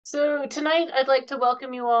So tonight I'd like to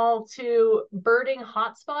welcome you all to Birding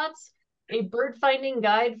Hotspots, a bird finding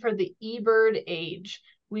guide for the eBird age.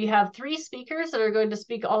 We have three speakers that are going to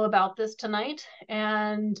speak all about this tonight,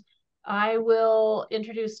 and I will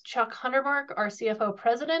introduce Chuck Hundertmark, our CFO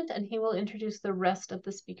president, and he will introduce the rest of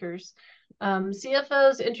the speakers.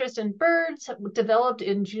 CFO's interest in birds developed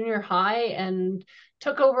in junior high and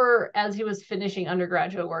took over as he was finishing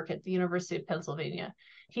undergraduate work at the University of Pennsylvania.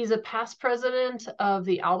 He's a past president of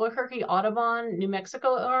the Albuquerque Audubon, New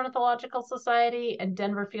Mexico Ornithological Society, and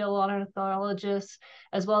Denver Field Ornithologists,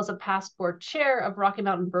 as well as a past board chair of Rocky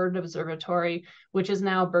Mountain Bird Observatory, which is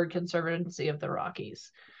now Bird Conservancy of the Rockies.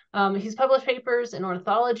 He's published papers in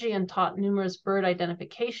ornithology and taught numerous bird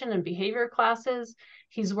identification and behavior classes.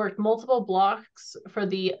 He's worked multiple blocks for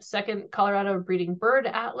the Second Colorado Breeding Bird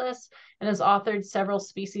Atlas and has authored several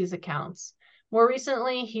species accounts. More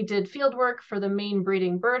recently, he did field work for the Maine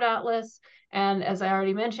Breeding Bird Atlas. And as I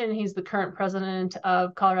already mentioned, he's the current president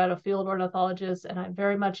of Colorado Field Ornithologists, and I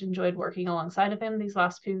very much enjoyed working alongside of him these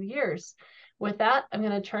last few years. With that, I'm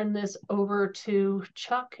going to turn this over to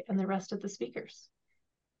Chuck and the rest of the speakers.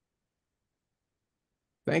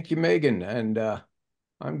 Thank you, Megan. And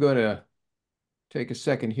I'm going to take a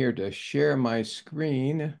second here to share my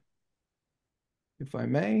screen, if I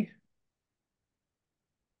may.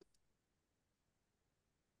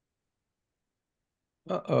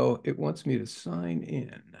 Uh-oh, it wants me to sign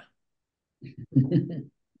in.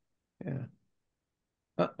 Yeah.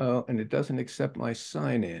 Uh-oh, and it doesn't accept my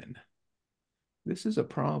sign in. This is a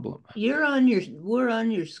problem. We're on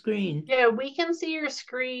your screen. Yeah, we can see your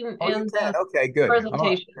screen and the okay, good.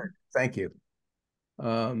 presentation. Oh, thank you.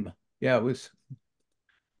 Yeah, it was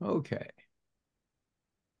okay.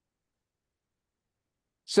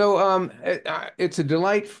 So it's a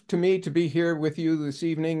delight to me to be here with you this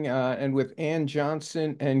evening and with Ann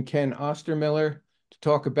Johnson and Ken Ostermiller to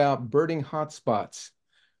talk about birding hotspots.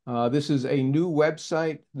 This is a new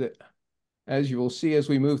website that, as you will see as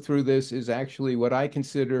we move through this, is actually what I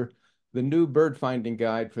consider the new bird finding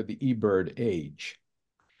guide for the eBird age.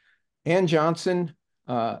 Ann Johnson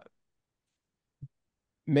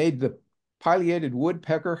made the pileated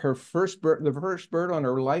woodpecker the first bird on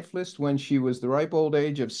her life list when she was the ripe old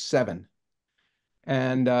age of 7.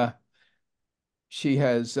 And she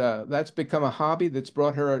has, that's become a hobby that's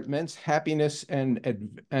brought her immense happiness and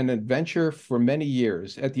adventure for many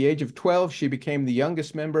years. At the age of 12, she became the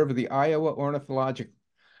youngest member of the Iowa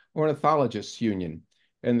Ornithologists Union,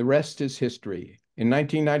 and the rest is history. In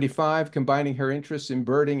 1995, combining her interests in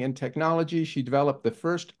birding and technology, she developed the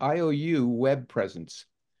first IOU web presence.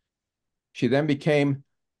 She then became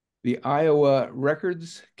the Iowa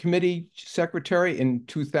Records Committee Secretary in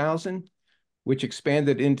 2000, which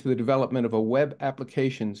expanded into the development of a web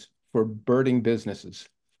applications for birding businesses,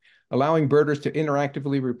 allowing birders to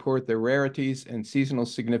interactively report their rarities and seasonal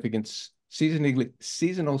significant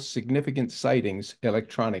sightings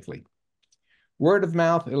electronically. Word of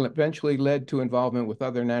mouth eventually led to involvement with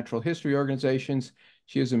other natural history organizations.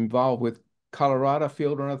 She is involved with Colorado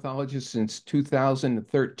Field Ornithologists since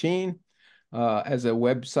 2013. As a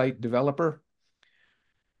website developer.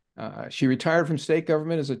 She retired from state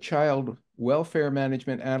government as a child welfare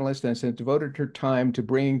management analyst and has devoted her time to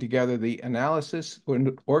bringing together the analysis,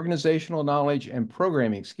 organizational knowledge, and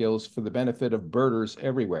programming skills for the benefit of birders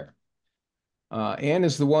everywhere. Ann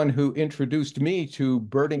is the one who introduced me to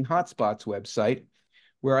Birding Hotspots website,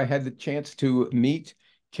 where I had the chance to meet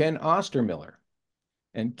Ken Ostermiller.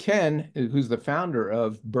 And Ken, who's the founder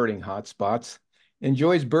of Birding Hotspots,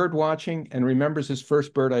 enjoys bird watching and remembers his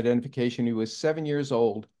first bird identification. He was 7 years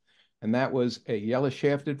old, and that was a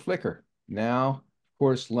yellow-shafted flicker. Now, of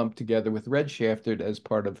course, lumped together with red-shafted as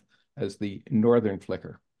the northern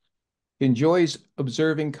flicker. He enjoys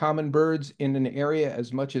observing common birds in an area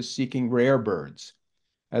as much as seeking rare birds.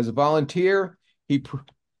 As a volunteer, he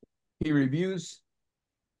reviews.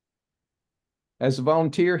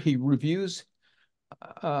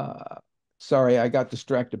 Sorry, I got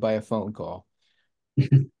distracted by a phone call.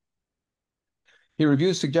 He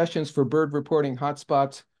reviews suggestions for bird reporting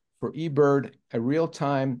hotspots for eBird, a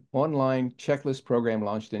real-time online checklist program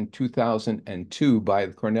launched in 2002 by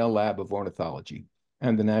the Cornell Lab of Ornithology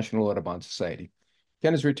and the National Audubon Society.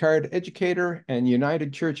 Ken is a retired educator and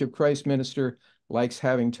United Church of Christ minister, likes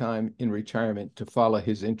having time in retirement to follow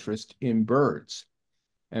his interest in birds.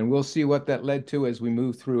 And we'll see what that led to as we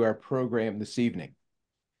move through our program this evening.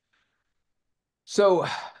 So,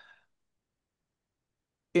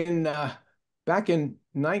 back in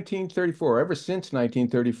 1934, ever since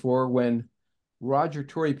 1934, when Roger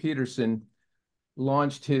Torrey Peterson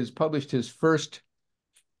published his first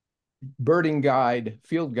birding guide,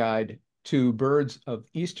 field guide to birds of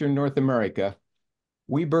eastern North America,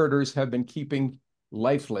 we birders have been keeping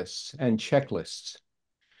life lists and checklists.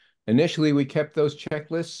 Initially, we kept those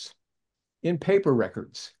checklists in paper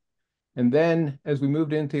records. And then as we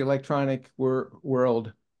moved into the electronic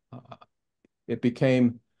world, it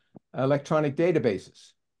became electronic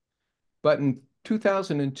databases. But in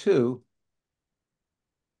 2002,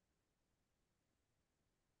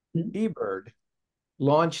 eBird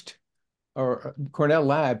launched, or Cornell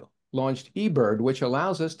Lab launched eBird, which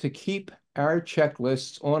allows us to keep our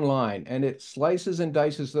checklists online, and it slices and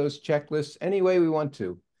dices those checklists any way we want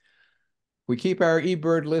to. We keep our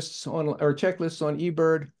eBird lists on, or checklists on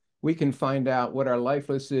eBird, we can find out what our life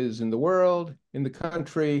list is in the world, in the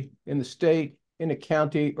country, in the state, in a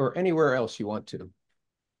county, or anywhere else you want to.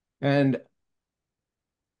 And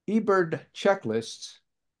eBird checklists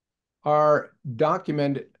are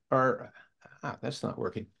documented, that's not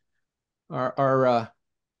working, are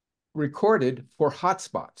recorded for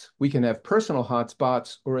hotspots. We can have personal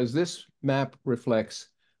hotspots, or as this map reflects,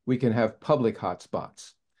 we can have public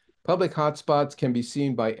hotspots. Public hotspots can be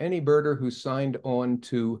seen by any birder who signed on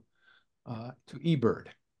to eBird.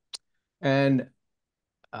 And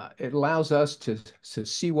it allows us to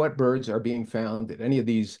see what birds are being found at any of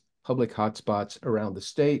these public hotspots around the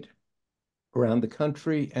state, around the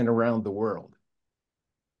country, and around the world.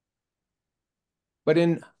 But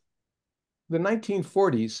in the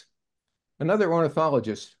 1940s, another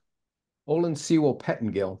ornithologist, Olin Sewell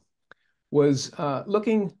Pettengill, was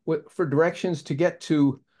looking for directions to get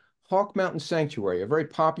to Hawk Mountain Sanctuary, a very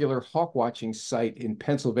popular hawk watching site in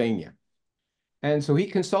Pennsylvania. And so he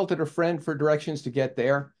consulted a friend for directions to get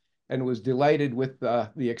there and was delighted with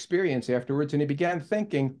the experience afterwards. And he began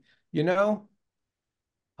thinking, you know,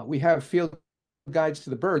 we have field guides to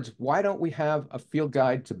the birds. Why don't we have a field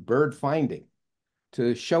guide to bird finding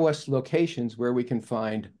to show us locations where we can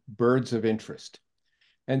find birds of interest?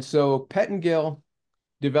 And so Pettengill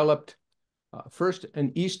developed first a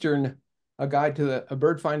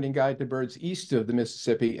bird finding guide to birds east of the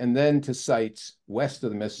Mississippi, and then to sites west of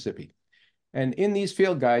the Mississippi. And in these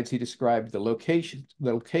field guides, he described the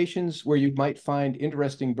locations where you might find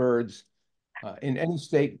interesting birds in any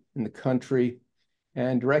state in the country,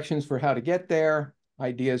 and directions for how to get there,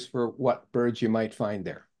 ideas for what birds you might find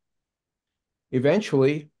there.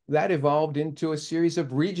 Eventually, that evolved into a series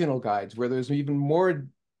of regional guides where there's even more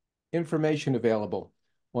information available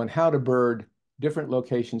on how to bird different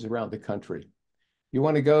locations around the country. You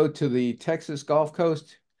want to go to the Texas Gulf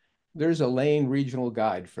Coast? There's a Lane regional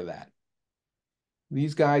guide for that.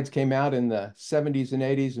 These guides came out in the 70s and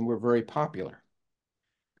 80s and were very popular.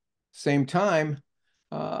 Same time,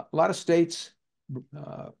 a lot of states,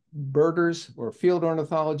 birders or field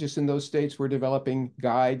ornithologists in those states were developing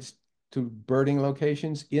guides to birding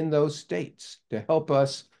locations in those states to help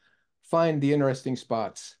us find the interesting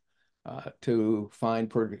spots to find,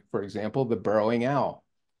 for example, the burrowing owl.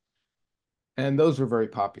 And those were very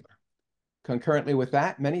popular. Concurrently with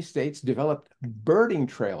that, many states developed birding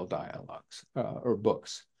trail dialogues or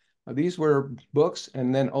books. These were books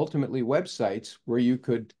and then ultimately websites where you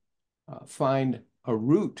could find a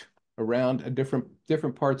route around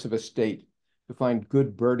different parts of a state to find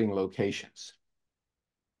good birding locations.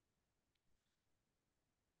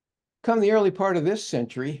 Come the early part of this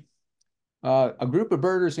century, a group of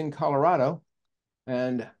birders in Colorado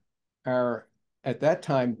and our, at that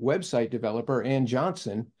time, website developer, Ann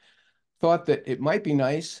Johnson, thought that it might be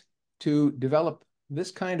nice to develop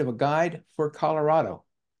this kind of a guide for Colorado.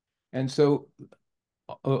 And so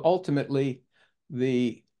ultimately,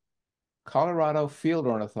 the Colorado Field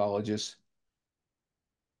Ornithologist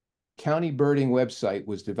County Birding website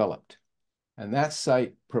was developed. And that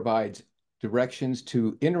site provides directions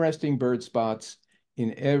to interesting bird spots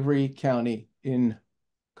in every county in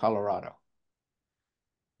Colorado.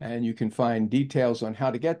 And you can find details on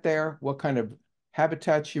how to get there, what kind of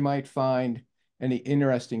habitats you might find, any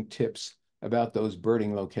interesting tips about those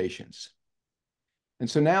birding locations. And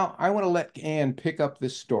so now I want to let Ann pick up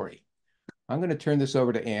this story. I'm going to turn this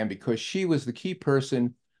over to Ann because she was the key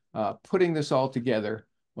person putting this all together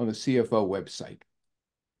on the CFO website.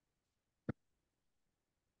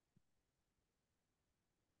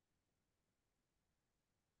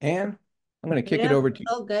 Ann, I'm going to kick it over to you.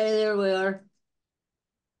 Okay, there we are.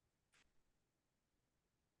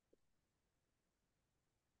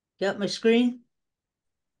 Got my screen?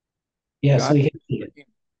 Yes, we can see it.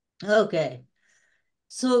 Okay.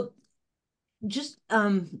 So just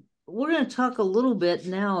we're going to talk a little bit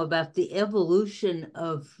now about the evolution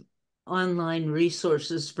of online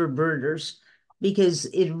resources for birders, because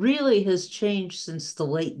it really has changed since the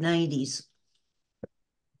late 90s.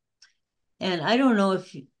 And I don't know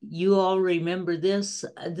if you all remember this.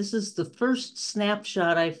 This is the first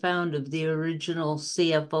snapshot I found of the original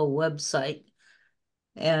CFO website.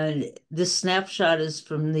 And this snapshot is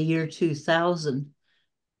from the year 2000.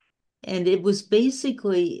 And it was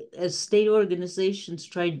basically, as state organizations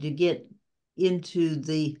tried to get into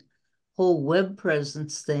the whole web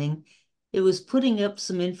presence thing, it was putting up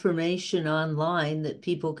some information online that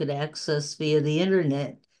people could access via the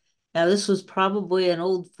internet. Now, this was probably an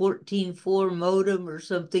old 14.4 modem or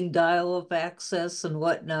something, dial-up access and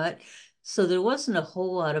whatnot. So there wasn't a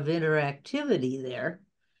whole lot of interactivity there.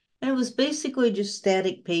 And it was basically just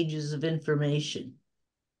static pages of information.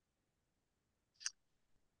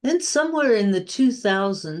 Then somewhere in the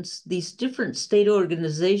 2000s, these different state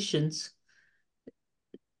organizations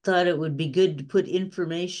thought it would be good to put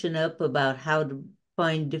information up about how to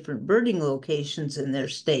find different birding locations in their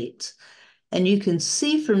states. And you can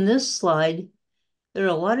see from this slide, there are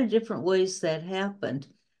a lot of different ways that happened.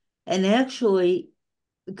 And actually,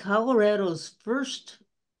 Colorado's first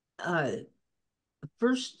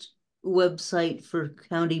website for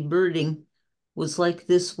county birding was like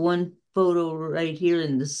this one photo right here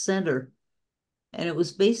in the center. And it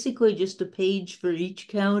was basically just a page for each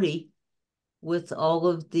county with all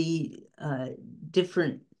of the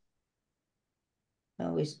different, I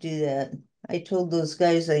always do that. I told those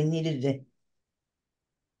guys I needed to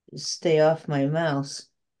stay off my mouse.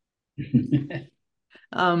 And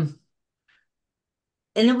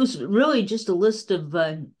it was really just a list of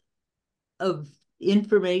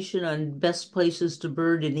information on best places to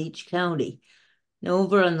bird in each county. Now,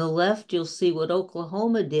 over on the left, you'll see what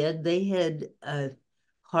Oklahoma did. They had a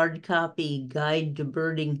hard copy guide to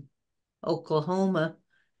birding Oklahoma,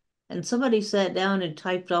 and somebody sat down and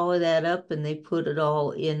typed all of that up, and they put it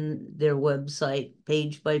all in their website,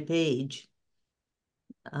 page by page.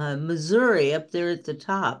 Missouri, up there at the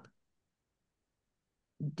top,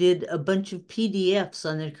 did a bunch of PDFs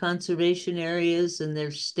on their conservation areas and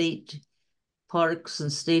their state parks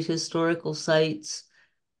and state historical sites,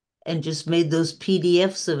 and just made those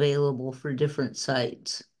PDFs available for different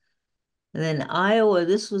sites. And then Iowa,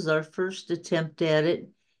 this was our first attempt at it.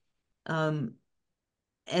 And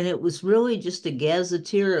it was really just a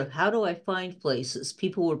gazetteer of how do I find places.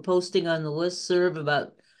 People were posting on the listserv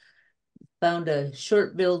about found a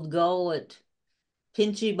short-billed gull at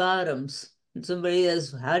Pinchy Bottoms. And somebody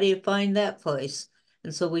says, how do you find that place?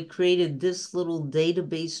 And so we created this little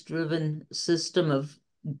database-driven system of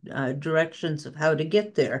directions of how to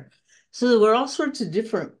get there. So there were all sorts of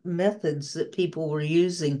different methods that people were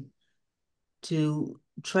using to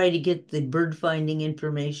try to get the bird finding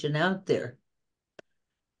information out there.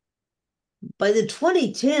 By the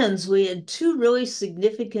 2010s, we had two really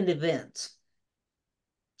significant events.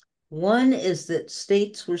 One is that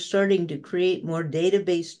states were starting to create more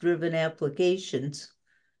database-driven applications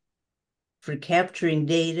for capturing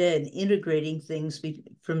data and integrating things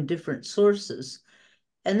from different sources.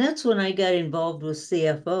 And that's when I got involved with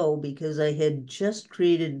CFO, because I had just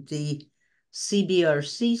created the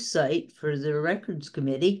CBRC site for the records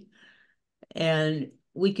committee, and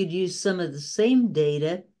we could use some of the same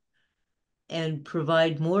data and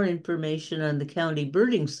provide more information on the county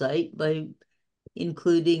birding site by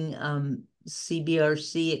including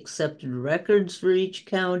CBRC accepted records for each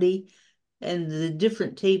county, and the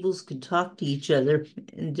different tables could talk to each other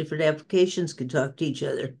and different applications could talk to each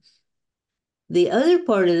other. The other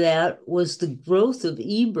part of that was the growth of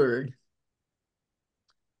eBird.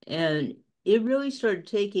 And it really started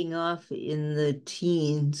taking off in the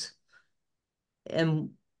teens.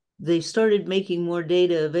 And they started making more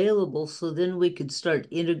data available, so then we could start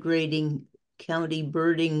integrating county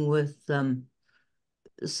birding with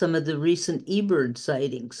some of the recent eBird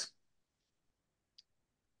sightings.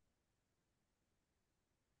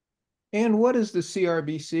 And what is the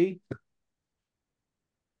CRBC?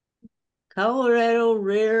 Colorado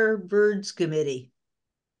Rare Birds Committee.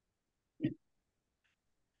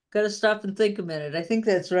 Got to stop and think a minute. I think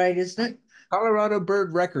that's right, isn't it? Colorado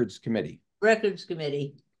Bird Records Committee. Records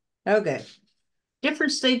Committee. Okay.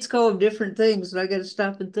 Different states call them different things, and I got to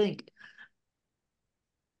stop and think.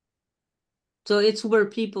 So it's where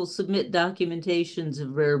people submit documentations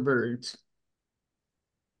of rare birds.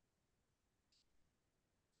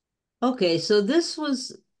 Okay, so this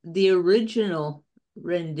was the original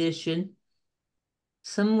rendition,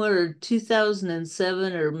 somewhere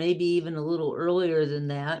 2007 or maybe even a little earlier than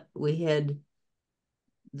that. We had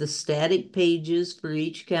the static pages for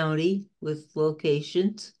each county with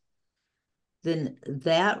locations. Then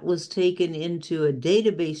that was taken into a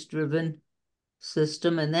database-driven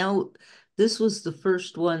system, and now this was the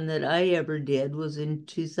first one that I ever did, was in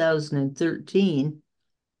 2013.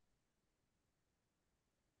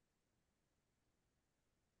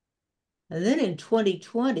 And then in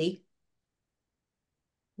 2020,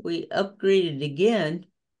 we upgraded again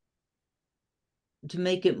to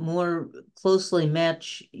make it more closely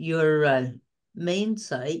match your main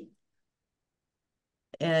site.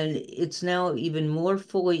 And it's now even more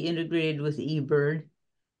fully integrated with eBird.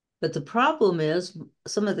 But the problem is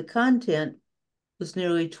some of the content was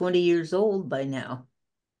nearly 20 years old by now.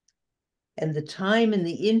 And the time and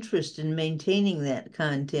the interest in maintaining that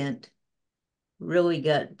content really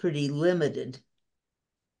got pretty limited.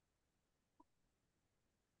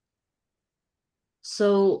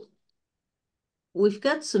 So we've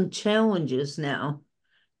got some challenges now.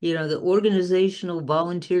 You know, the organizational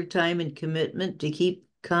volunteer time and commitment to keep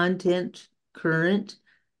content current,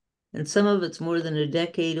 and some of it's more than a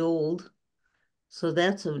decade old. So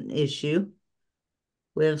that's an issue.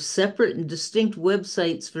 We have separate and distinct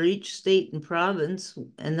websites for each state and province,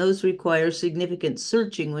 and those require significant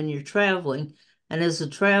searching when you're traveling. And as a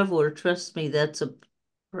traveler, trust me, that's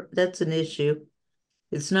an issue.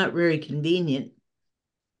 It's not very convenient.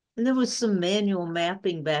 And there was some manual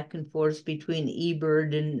mapping back and forth between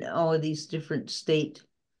eBird and all of these different state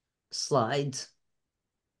slides.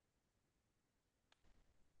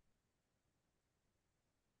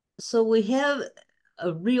 So we have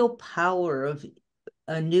a real power of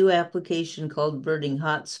a new application called Birding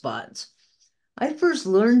Hotspots. I first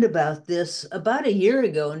learned about this about a year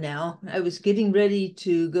ago now. I was getting ready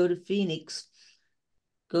to go to Phoenix,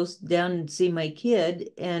 go down and see my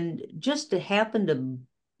kid, and just to happen to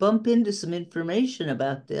bump into some information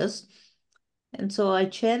about this. And so I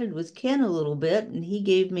chatted with Ken a little bit, and he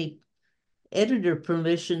gave me editor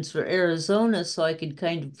permissions for Arizona so I could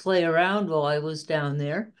kind of play around while I was down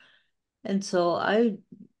there. And so I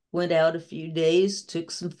went out a few days, took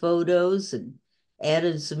some photos and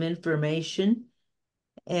added some information.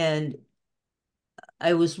 And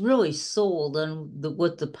I was really sold on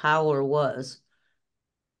what the power was.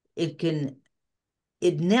 It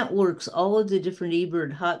networks all of the different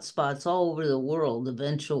eBird hotspots all over the world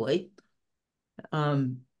eventually.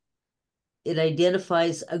 It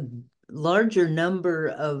identifies a larger number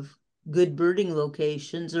of good birding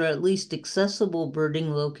locations, or at least accessible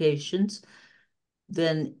birding locations,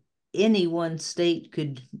 than any one state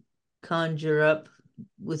could conjure up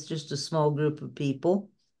with just a small group of people.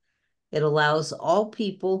 It allows all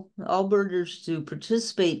people, all birders, to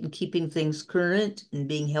participate in keeping things current and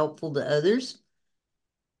being helpful to others.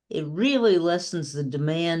 It really lessens the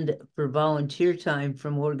demand for volunteer time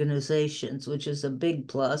from organizations, which is a big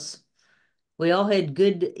plus. We all had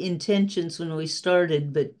good intentions when we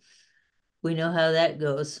started, but we know how that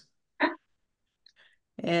goes.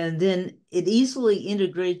 And then it easily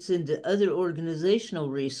integrates into other organizational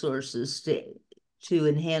resources to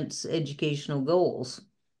enhance educational goals.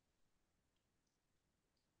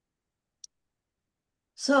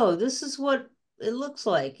 So this is what it looks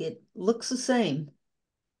like. It looks the same.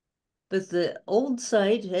 But the old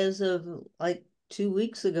site, as of like 2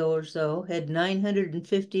 weeks ago or so, had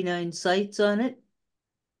 959 sites on it.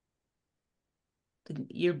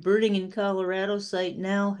 Your Birding in Colorado site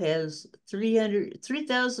now has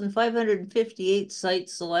 3,558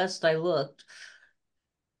 sites the last I looked.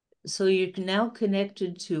 So you're now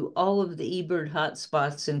connected to all of the eBird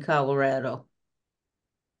hotspots in Colorado.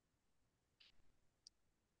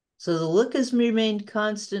 So the look has remained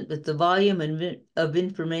constant, but the volume of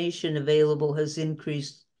information available has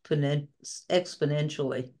increased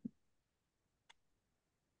exponentially.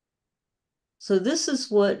 So this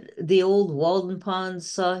is what the old Walden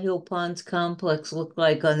Ponds, Sawhill Ponds complex looked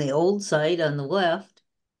like on the old site on the left,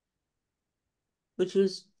 which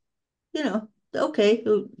was, you know, okay.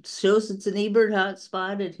 It shows it's an eBird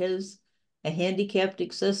hotspot. It has a handicapped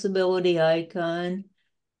accessibility icon,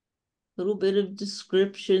 a little bit of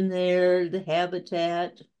description there, the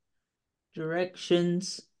habitat,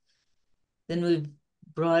 directions. Then we've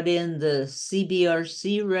brought in the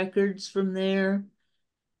CBRC records from there.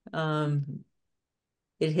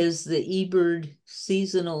 It has the eBird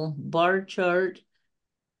seasonal bar chart.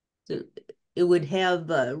 It would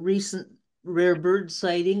have recent rare bird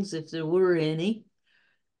sightings if there were any.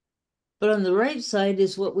 But on the right side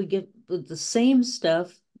is what we get with the same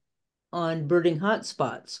stuff on birding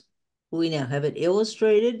hotspots. We now have it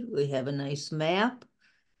illustrated. We have a nice map.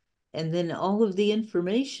 And then all of the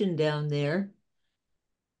information down there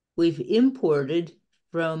we've imported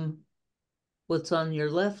from what's on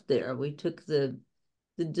your left there. We took the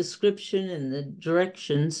description and the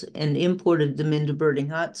directions and imported them into birding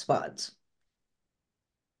hotspots.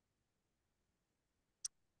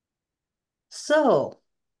 So,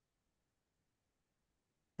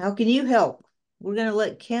 how can you help? We're going to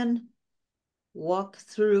let Ken walk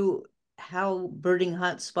through how birding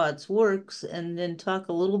hotspots works, and then talk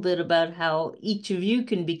a little bit about how each of you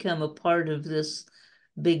can become a part of this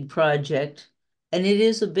big project. And it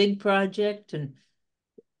is a big project, and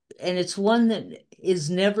it's one that is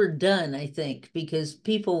never done, I think, because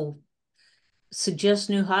people suggest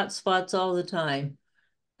new hotspots all the time.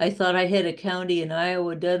 I thought I had a county in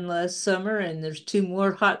Iowa done last summer, and there's 2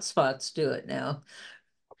 more hotspots to it now.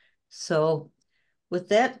 So with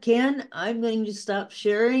that, Ken, I'm going to stop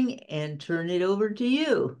sharing and turn it over to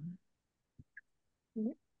you.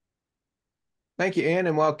 Thank you, Ann.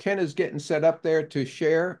 And while Ken is getting set up there to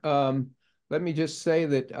share, let me just say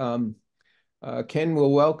that Ken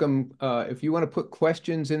will welcome, if you want to put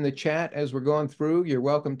questions in the chat as we're going through, you're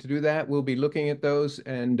welcome to do that. We'll be looking at those,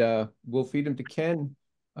 and we'll feed them to Ken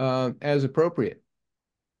as appropriate.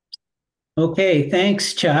 Okay,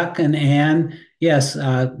 thanks, Chuck and Ann. Yes,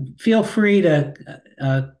 feel free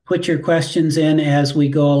to put your questions in as we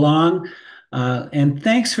go along. And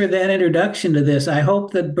thanks for that introduction to this. I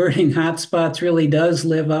hope that Birding Hotspots really does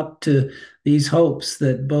live up to these hopes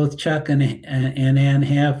that both Chuck and Ann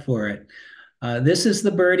have for it. This is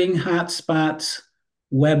the Birding Hotspots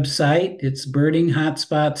website. It's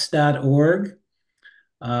birdinghotspots.org.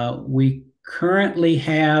 We currently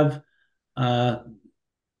have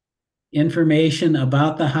information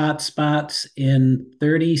about the hotspots in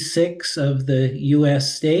 36 of the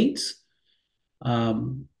US states,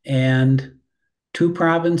 and 2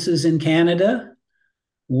 provinces in Canada,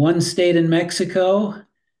 1 state in Mexico,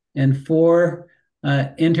 and 4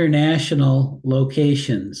 international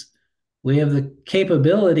locations. We have the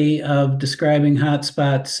capability of describing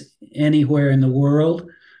hotspots anywhere in the world.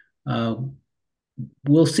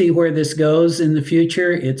 We'll see where this goes in the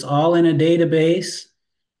future. It's all in a database.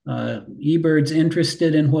 eBird's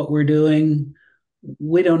interested in what we're doing.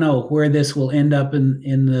 We don't know where this will end up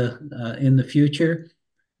in the future,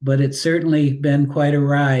 but it's certainly been quite a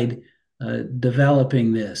ride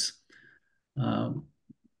developing this.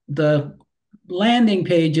 The landing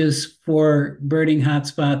pages for birding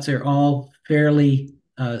hotspots are all fairly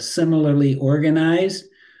similarly organized.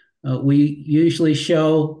 We usually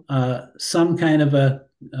show some kind of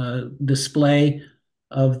a display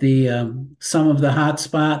of the some of the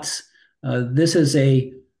hotspots. This is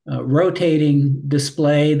a rotating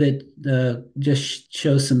display that just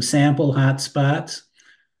shows some sample hotspots.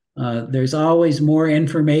 There's always more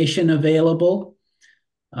information available.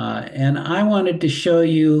 And I wanted to show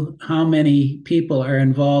you how many people are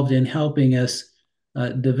involved in helping us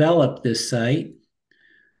develop this site.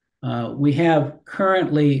 We have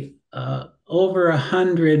currently over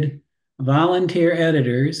 100 volunteer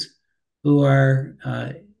editors who are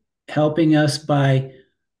helping us by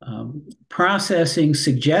processing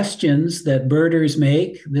suggestions that birders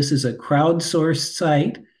make. This is a crowdsourced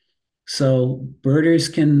site, so birders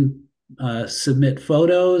can submit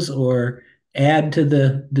photos or add to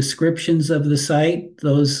the descriptions of the site.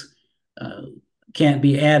 Those can't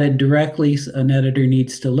be added directly. An editor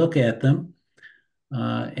needs to look at them.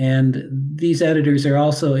 And these editors are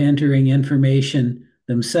also entering information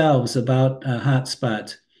themselves about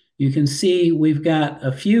hotspots. You can see we've got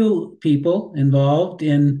a few people involved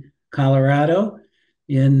in Colorado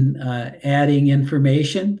in adding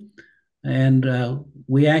information, and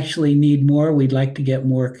we actually need more. We'd like to get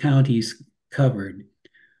more counties covered.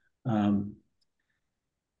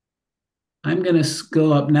 I'm going to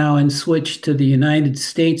go up now and switch to the United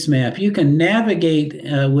States map. You can navigate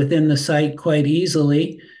within the site quite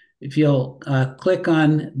easily. If you'll click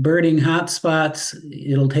on birding hotspots,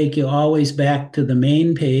 it'll take you always back to the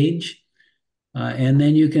main page. And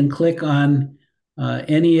then you can click on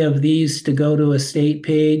any of these to go to a state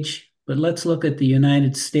page. But let's look at the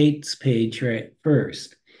United States page right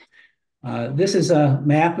first. This is a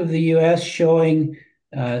map of the US showing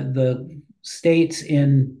the states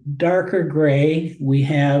in darker gray. We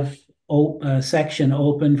have a section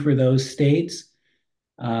open for those states.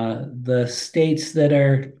 The states that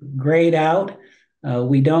are grayed out,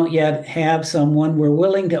 we don't yet have someone. We're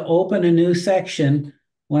willing to open a new section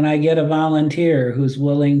when I get a volunteer who's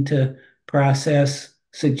willing to process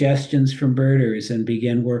suggestions from birders and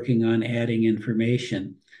begin working on adding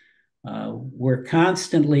information. We're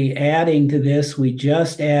constantly adding to this. We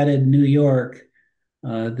just added New York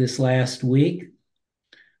this last week.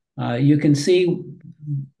 You can see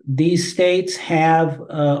these states have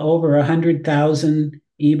over 100,000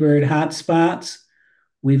 eBird hotspots.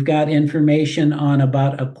 We've got information on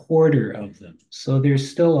about a quarter of them. So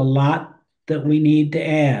there's still a lot that we need to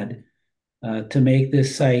add to make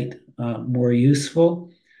this site more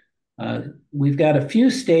useful. We've got a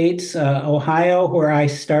few states. Ohio, where I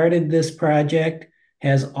started this project,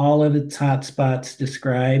 has all of its hotspots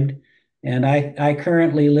described. And I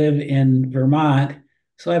currently live in Vermont,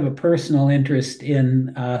 so I have a personal interest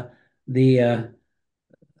in the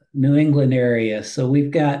New England area. So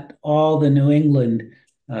we've got all the New England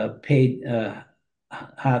paid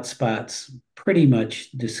hotspots pretty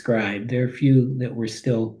much described. There are a few that we're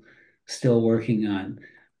still working on.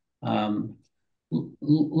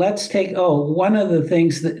 Let's take, one of the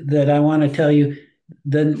things that I want to tell you,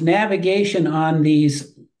 the navigation on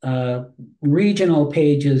these regional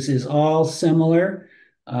pages is all similar.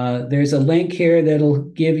 There's a link here that'll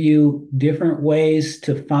give you different ways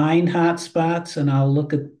to find hotspots, and I'll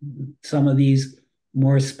look at some of these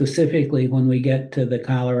more specifically when we get to the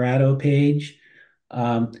Colorado page.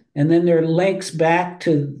 And then there are links back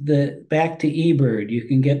to eBird. You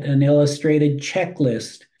can get an illustrated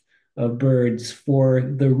checklist of birds for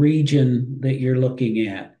the region that you're looking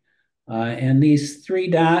at. And these three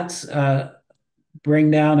dots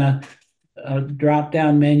bring down a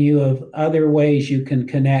drop-down menu of other ways you can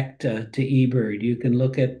connect to eBird. You can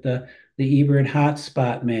look at the eBird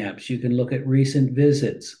hotspot maps. You can look at recent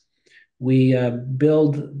visits. We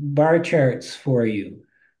build bar charts for you.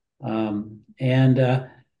 And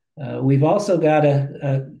we've also got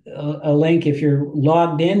a link. If you're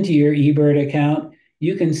logged into your eBird account,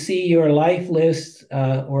 you can see your life list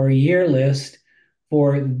or year list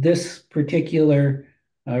for this particular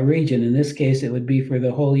region. In this case, it would be for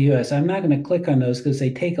the whole US. I'm not going to click on those because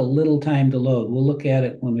they take a little time to load. We'll look at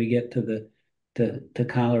it when we get to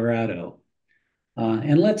Colorado.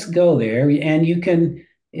 And let's go there. And you can,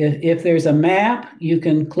 if there's a map, you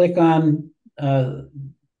can click on the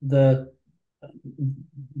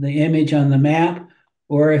image on the map,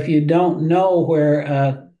 or if you don't know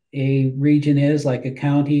where a region is, like a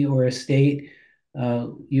county or a state,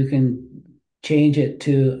 you can change it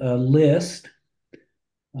to a list.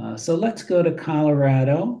 So let's go to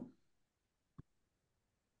Colorado.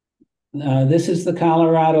 This is the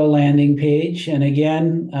Colorado landing page. And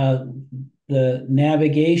again, the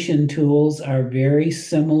navigation tools are very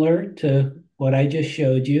similar to what I just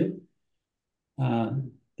showed you.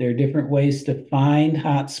 There are different ways to find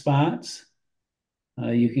hotspots.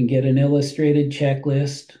 You can get an illustrated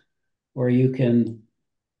checklist, or you can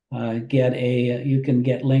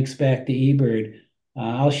get links back to eBird.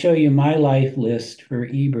 I'll show you my life list for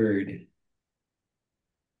eBird.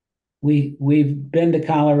 We've been to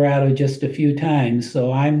Colorado just a few times,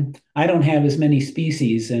 so I don't have as many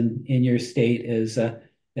species in your state as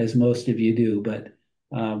most of you do. But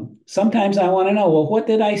sometimes I want to know, well, what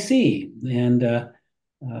did I see? And our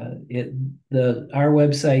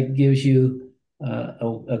website gives you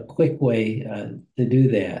a quick way to do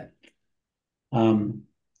that.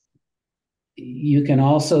 You can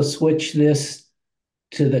also switch this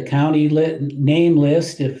to the county name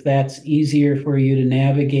list if that's easier for you to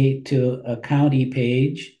navigate to a county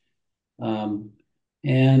page. And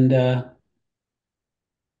the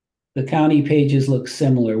county pages look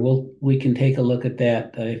similar. We can take a look at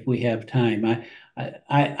that if we have time.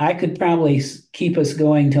 I could probably keep us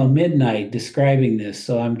going till midnight describing this,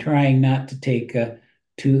 so I'm trying not to take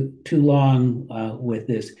too long with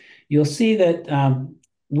this. You'll see that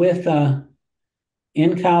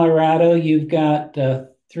in Colorado, you've got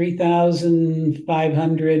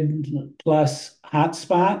 3,500 plus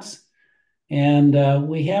hotspots, and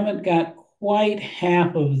we haven't got quite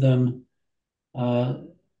half of them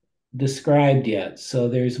described yet. So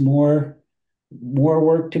there's more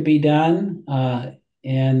work to be done,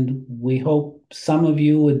 and we hope some of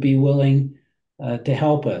you would be willing to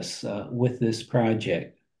help us with this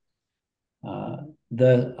project. On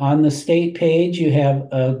the state page, you have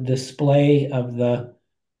a display of the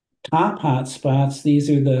top hotspots. These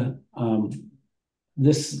are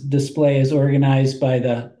this display is organized by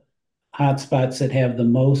the hotspots that have the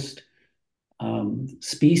most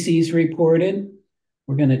species reported.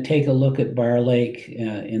 We're going to take a look at Bar Lake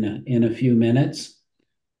in a few minutes.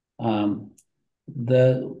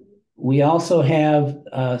 We also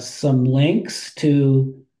have some links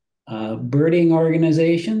to birding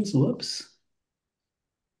organizations. Whoops.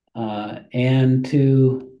 And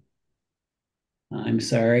to, I'm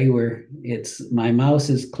sorry, my mouse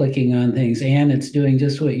is clicking on things, and it's doing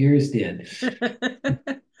just what yours did.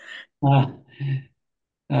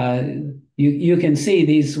 You can see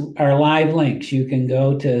these are live links. You can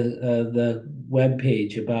go to the web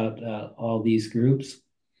page about all these groups.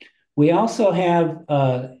 We also have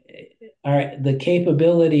the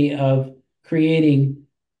capability of creating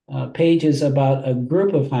pages about a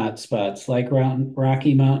group of hotspots, like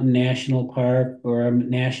Rocky Mountain National Park or a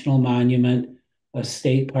national monument, a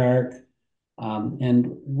state park.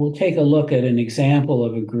 And we'll take a look at an example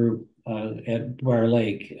of a group at Bar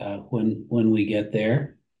Lake when we get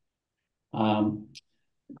there.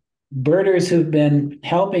 Birders who've been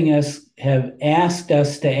helping us have asked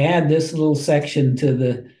us to add this little section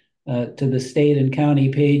to the state and county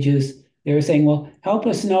pages. They were saying, well, help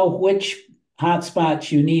us know which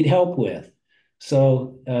hotspots you need help with.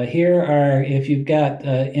 So here are, if you've got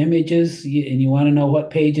images and you want to know what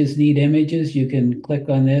pages need images, you can click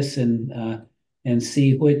on this and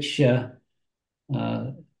see which,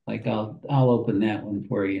 like I'll open that one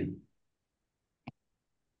for you.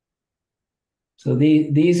 So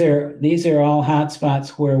these are all hotspots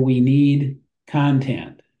where we need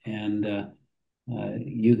content, and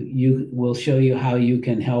you will show you how you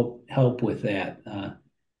can help with that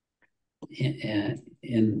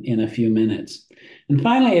in a few minutes. And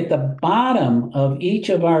finally, at the bottom of each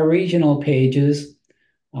of our regional pages,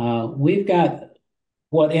 we've got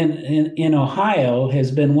what in Ohio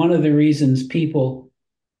has been one of the reasons people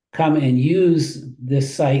come and use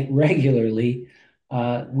this site regularly.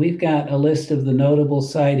 We've got a list of the notable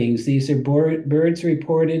sightings. These are birds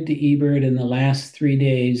reported to eBird in the last 3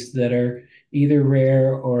 days that are either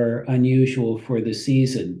rare or unusual for the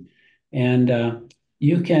season. And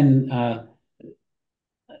you can,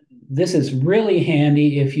 this is really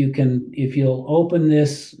handy if you'll open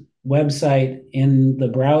this website in the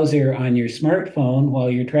browser on your smartphone while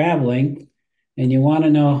you're traveling, and you want to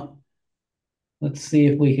know, let's see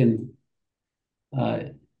if we can,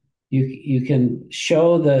 you can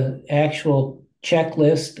show the actual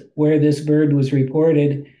checklist where this bird was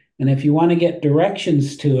reported. And if you want to get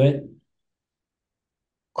directions to it,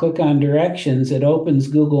 click on directions. It opens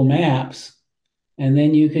Google Maps, and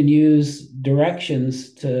then you can use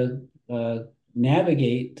directions to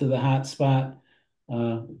navigate to the hotspot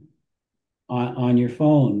on your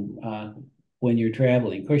phone when you're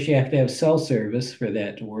traveling. Of course, you have to have cell service for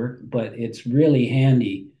that to work, but it's really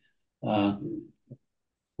handy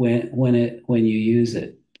when you use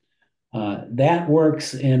it. That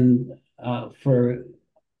works from the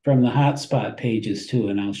hotspot pages too,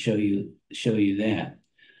 and I'll show you that.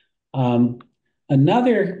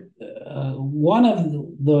 Another one of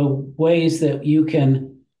the ways that you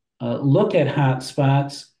can look at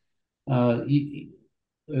hotspots,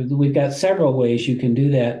 we've got several ways you can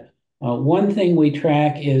do that. One thing we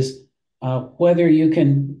track is whether you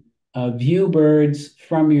can view birds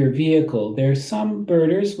from your vehicle. There's some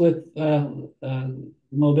birders with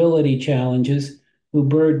mobility challenges who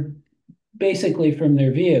bird basically from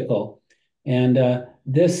their vehicle. And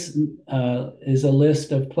this is a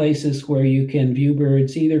list of places where you can view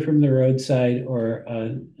birds either from the roadside or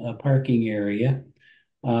a parking area.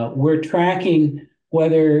 We're tracking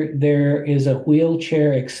whether there is a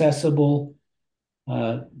wheelchair accessible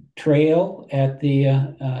trail at the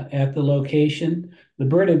location. The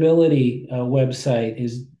Birdability website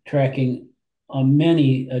is tracking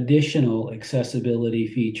many additional accessibility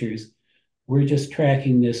features. We're just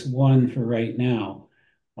tracking this one for right now,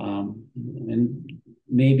 and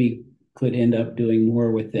maybe could end up doing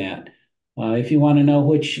more with that. If you want to know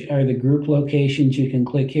which are the group locations, you can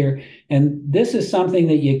click here. And this is something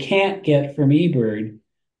that you can't get from eBird.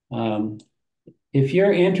 If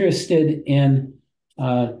you're interested in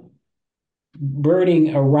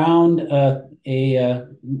birding around a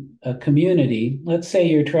community, let's say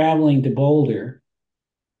you're traveling to Boulder,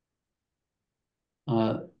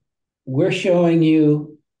 we're showing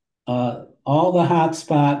you all the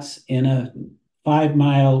hotspots in a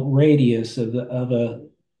 5-mile radius of a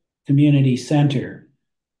community center,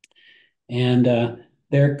 and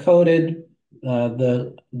they're coded.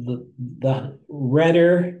 The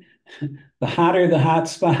redder, the hotter the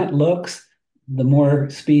hotspot looks, the more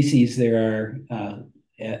species there are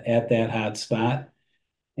at that hotspot.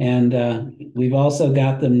 And we've also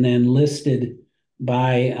got them then listed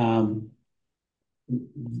by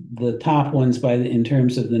the top ones in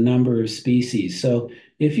terms of the number of species. So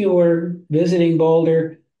if you were visiting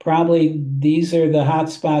Boulder, probably these are the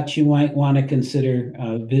hotspots you might want to consider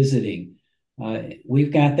visiting.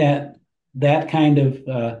 We've got that kind of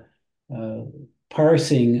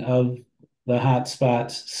parsing of the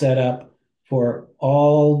hotspots set up for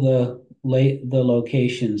all the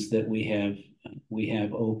locations that we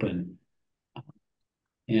have open,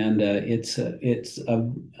 and it's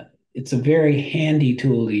a very handy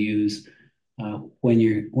tool to use when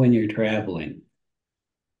you're traveling.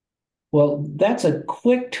 Well, that's a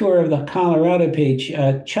quick tour of the Colorado page.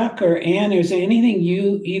 Chuck or Ann, is there anything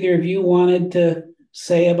either of you wanted to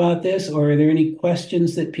say about this, or are there any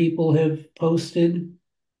questions that people have posted?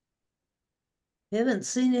 Haven't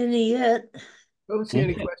seen any yet. I don't see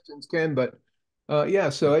any questions, Ken, but yeah,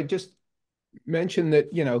 so I just mentioned that,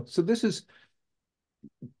 so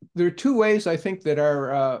there are two ways I think that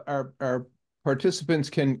our participants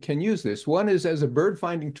can use this. One is as a bird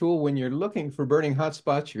finding tool when you're looking for birding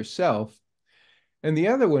hotspots yourself. And the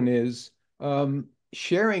other one is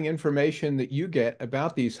sharing information that you get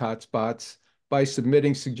about these hotspots by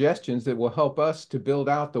submitting suggestions that will help us to build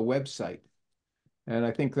out the website. And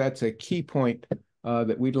I think that's a key point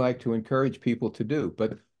that we'd like to encourage people to do.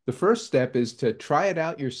 But the first step is to try it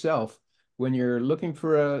out yourself when you're looking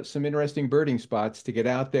for some interesting birding spots, to get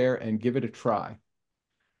out there and give it a try.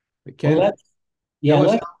 Ken, Well, tell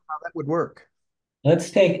us how that would work.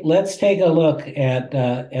 let's take a look at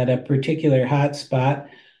a particular hotspot.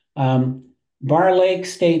 Bar Lake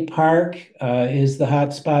State Park is the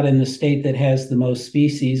hotspot in the state that has the most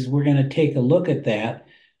species. We're going to take a look at that,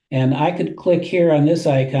 and I could click here on this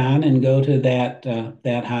icon and go to that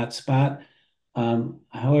hotspot.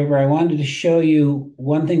 However, I wanted to show you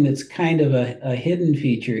one thing that's kind of a hidden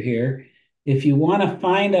feature here. If you want to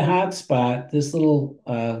find a hotspot, this little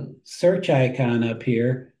search icon up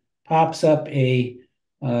here pops up a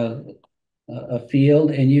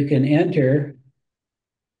field, and you can enter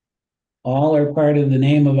all or part of the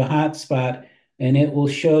name of a hotspot, and it will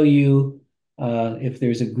show you if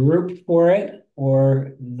there's a group for it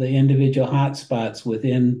or the individual hotspots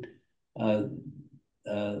within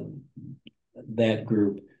that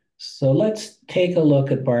group. So let's take a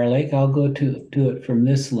look at Bar Lake. I'll go to it from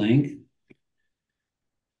this link.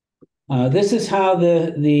 This is how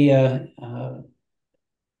the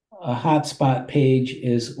hotspot page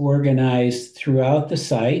is organized throughout the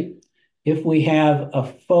site. If we have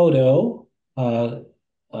a photo of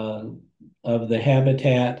the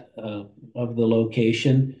habitat of the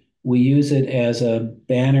location, we use it as a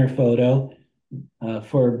banner photo.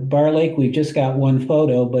 For Bar Lake, we've just got one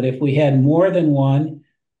photo, but if we had more than one,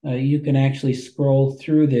 you can actually scroll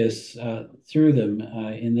through through them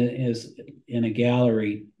in a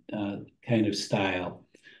gallery kind of style.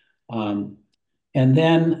 And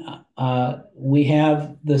then we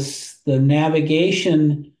have the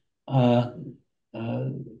navigation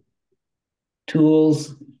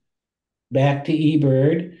tools back to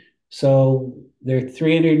eBird. So there are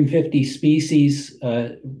 350 species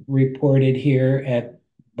reported here at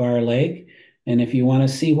Bar Lake. And if you want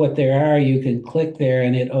to see what there are, you can click there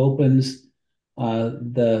and it opens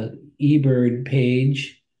the eBird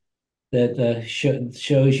page that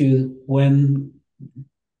shows you when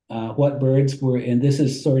what birds were, and this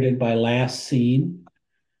is sorted by last seen.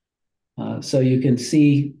 So you can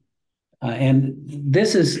see, and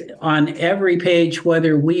this is on every page,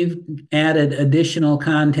 whether we've added additional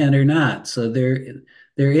content or not. So there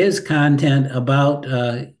is content about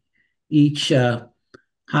each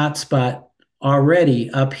hotspot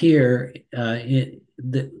already up here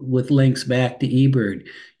with links back to eBird.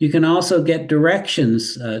 You can also get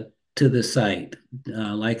directions to the site,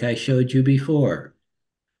 like I showed you before.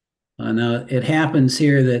 Now, it happens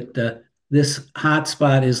here that this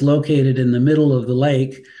hotspot is located in the middle of the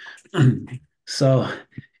lake, so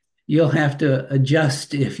you'll have to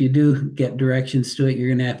adjust. If you do get directions to it, you're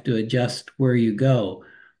going to have to adjust where you go.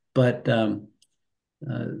 But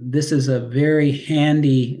this is a very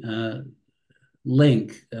handy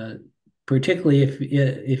link, particularly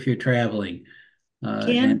if you're traveling.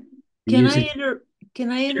 Can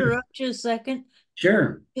I interrupt you a second?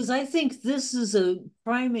 Sure. Because I think this is a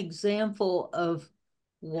prime example of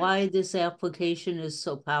why this application is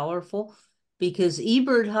so powerful. Because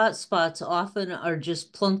eBird hotspots often are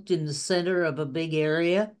just plunked in the center of a big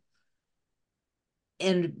area.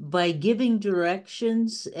 And by giving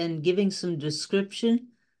directions and giving some description,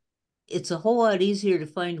 it's a whole lot easier to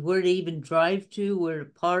find where to even drive to, where to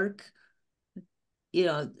park. You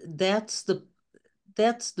know, that's the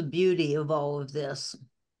beauty of all of this.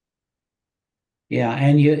 Yeah,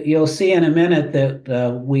 and you'll see in a minute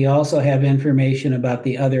that we also have information about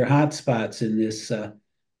the other hotspots in this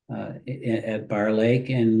at Bar Lake,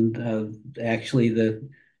 and actually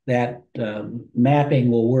that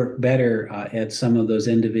mapping will work better at some of those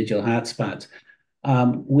individual hotspots.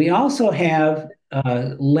 We also have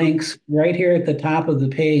links right here at the top of the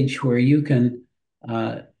page where you can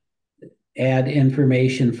add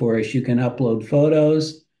information for us. You can upload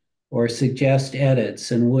photos or suggest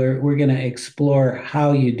edits, and we're going to explore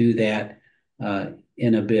how you do that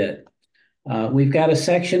in a bit. We've got a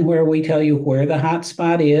section where we tell you where the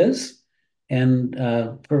hotspot is and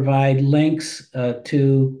provide links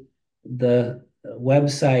to the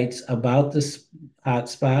websites about this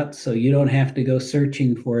hotspot, so you don't have to go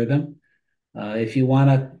searching for them. If you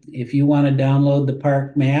want to download the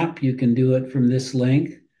park map, you can do it from this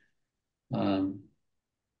link.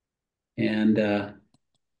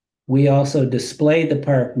 We also display the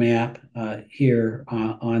park map here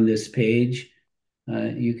on this page.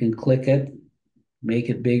 You can click it make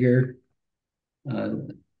it bigger.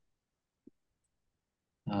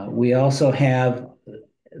 We also have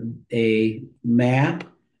a map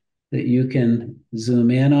that you can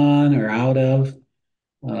zoom in on or out of.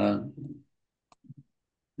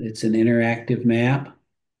 It's an interactive map.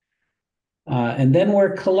 And then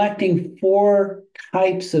we're collecting 4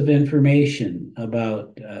 types of information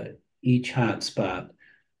about each hotspot.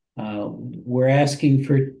 We're asking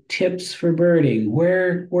for tips for birding.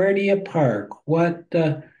 Where do you park? What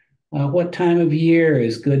time of year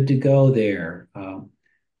is good to go there?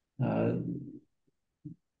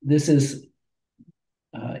 This is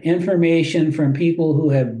information from people who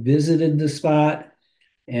have visited the spot,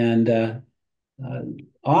 and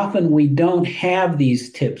often we don't have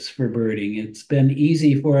these tips for birding. It's been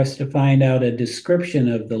easy for us to find out a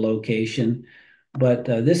description of the location, but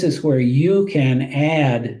this is where you can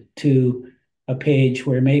add to a page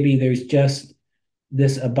where maybe there's just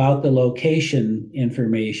this about the location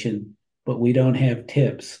information, but we don't have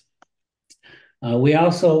tips. We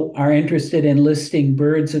also are interested in listing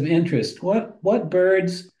birds of interest. What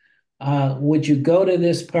birds would you go to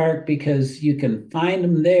this park because you can find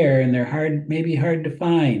them there and they're maybe hard to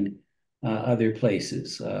find other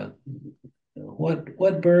places?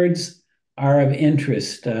 What birds are of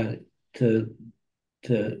interest to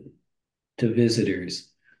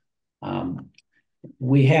visitors?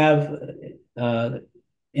 We have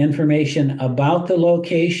information about the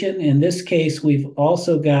location. In this case, we've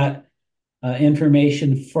also got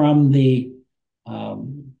information from the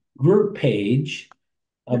group page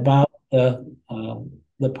about the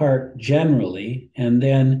park generally, and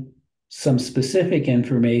then some specific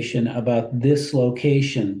information about this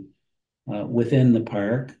location within the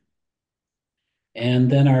park. And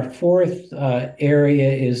then our 4th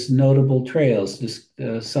area is notable trails,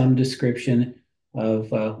 some description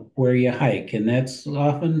of where you hike. And that's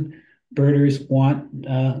often birders want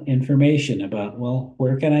information about, well,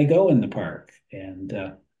 where can I go in the park?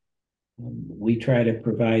 And we try to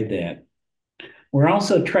provide that. We're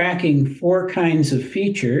also tracking 4 kinds of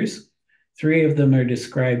features. 3 of them are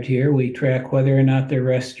described here. We track whether or not there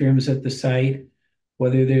are restrooms at the site,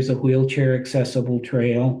 whether there's a wheelchair accessible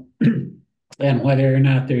trail, and whether or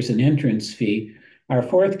not there's an entrance fee. Our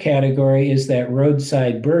 4th category is that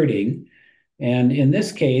roadside birding. And in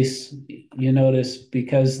this case, you notice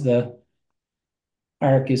because the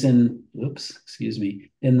park is in the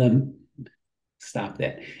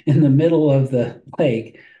middle of the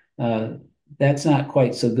lake, that's not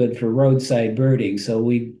quite so good for roadside birding. So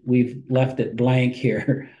we've left it blank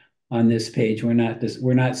here on this page. We're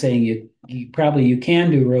not saying you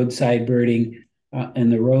can do roadside birding in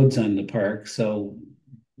the roads on the park. So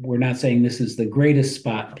we're not saying this is the greatest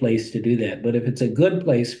place to do that. But if it's a good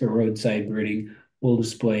place for roadside birding, we'll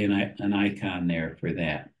display an icon there for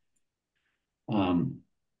that. And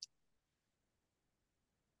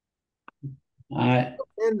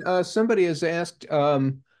somebody has asked,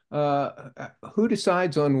 who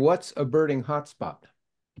decides on what's a birding hotspot?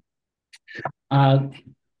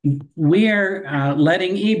 We are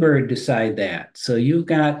letting eBird decide that. So you've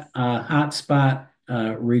got a hotspot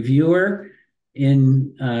reviewer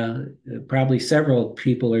in probably several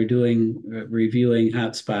people are reviewing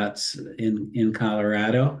hotspots in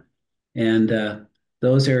Colorado. And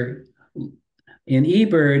those are in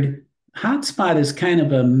eBird. Hotspot is kind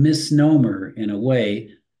of a misnomer in a way.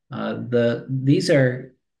 These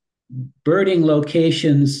are birding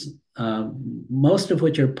locations, most of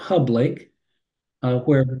which are public,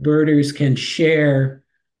 where birders can share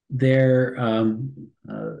their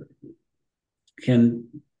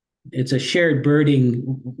it's a shared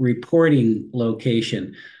birding reporting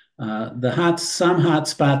location. Some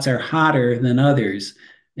hotspots are hotter than others,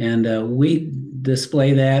 and we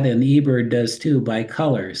display that, and eBird does too, by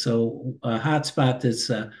color. So a hotspot that's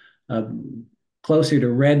closer to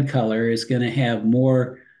red color is going to have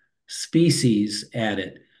more species at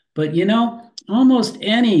it. But almost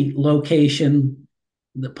any location,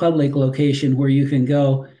 the public location where you can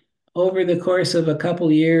go, over the course of a couple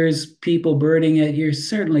of years, people birding it, you're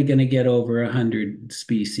certainly going to get over 100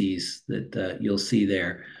 species that you'll see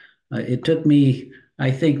there. It took me,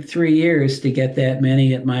 I think, 3 years to get that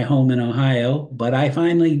many at my home in Ohio, but I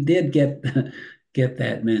finally did get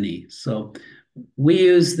that many. So we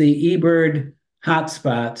use the eBird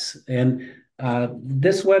hotspots, and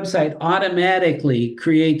this website automatically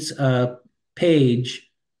creates a page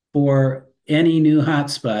for any new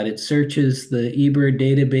hotspot. It searches the eBird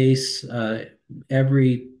database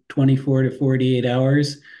every 24 to 48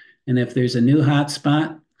 hours. And if there's a new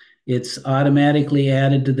hotspot, it's automatically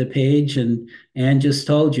added to the page. And Ann just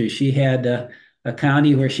told you she had a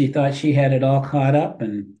county where she thought she had it all caught up,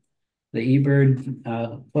 and the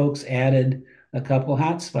eBird folks added a couple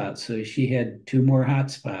hotspots. So she had 2 more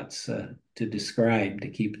hotspots to describe to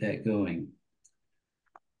keep that going.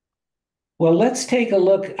 Well, let's take a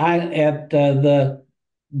look at the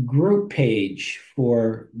group page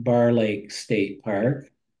for Bar Lake State Park.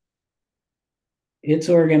 It's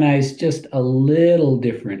organized just a little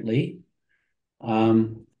differently.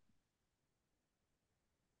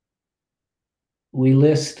 We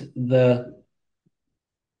list the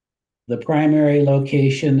primary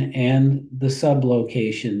location and the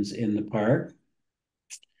sub-locations in the park.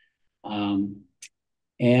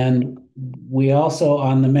 And we also,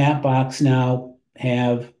 on the map box now,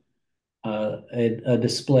 have a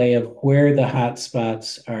display of where the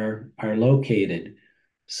hotspots are located.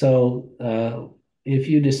 So if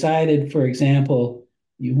you decided, for example,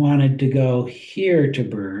 you wanted to go here to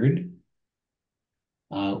Bird,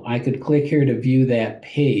 I could click here to view that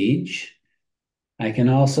page. I can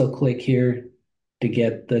also click here to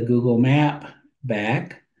get the Google map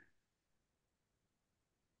back.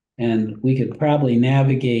 And we could probably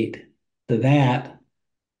navigate to that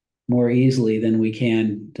more easily than we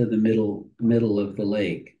can to the middle of the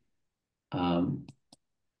lake. And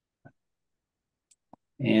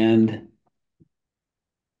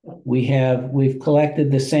we've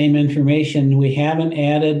collected the same information. We haven't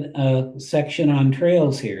added a section on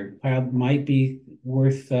trails here. Might be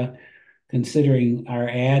worth considering our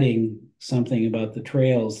adding something about the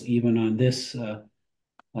trails even on this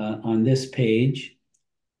page.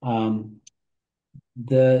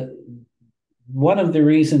 One of the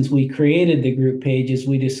reasons we created the group page is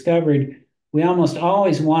we discovered we almost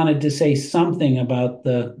always wanted to say something about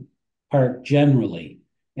the park generally.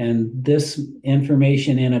 And this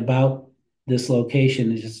information in about this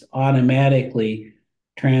location is just automatically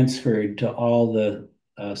transferred to all the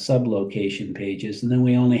sub-location pages. And then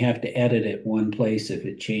we only have to edit it one place if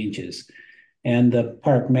it changes. And the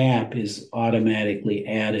park map is automatically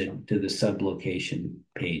added to the sub-location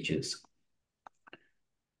pages.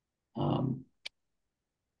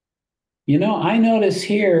 I notice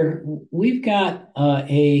here we've got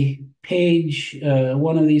a page,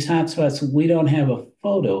 one of these hotspots we don't have a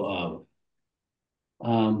photo of.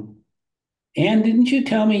 Ann, didn't you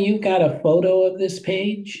tell me you got a photo of this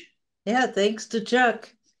page? Yeah, thanks to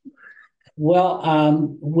Chuck.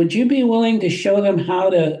 Well, would you be willing to show them how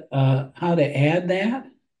to add that?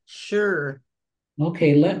 Sure.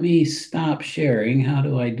 Okay, let me stop sharing. How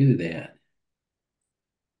do I do that?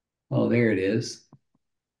 Oh, there it is.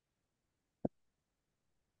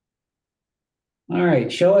 All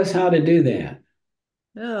right, show us how to do that.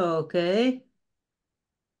 Oh, okay.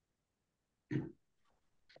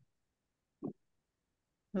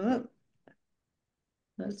 Oh,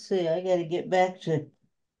 let's see, I got to get back to.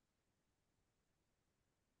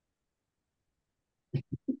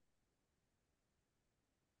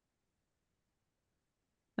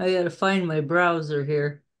 I got to find my browser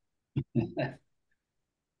here.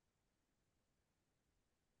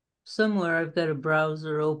 Somewhere I've got a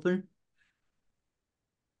browser open.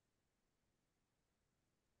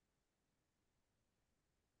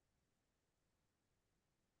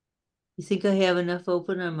 You think I have enough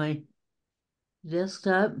open on my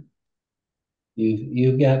desktop?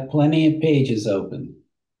 You've got plenty of pages open.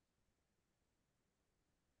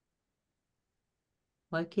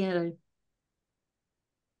 Why can't I?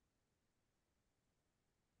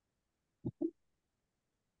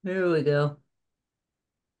 There we go.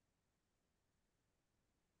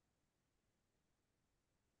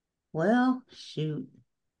 Well, shoot.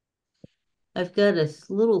 I've got a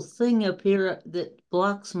little thing up here that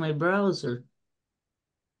blocks my browser.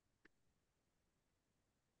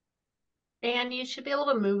 And you should be able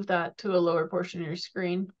to move that to a lower portion of your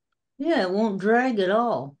screen. Yeah, it won't drag at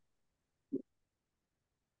all.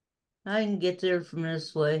 I can get there from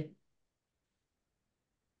this way.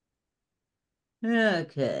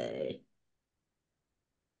 Okay.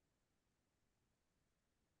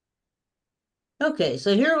 Okay,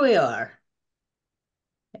 so here we are.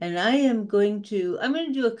 And I'm going to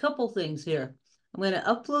do a couple things here. I'm going to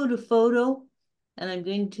upload a photo and I'm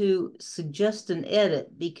going to suggest an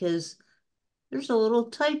edit because there's a little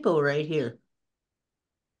typo right here.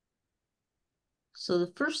 So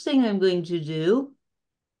the first thing I'm going to do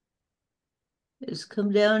is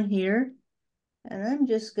come down here and I'm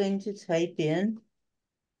just going to type in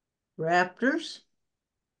raptors.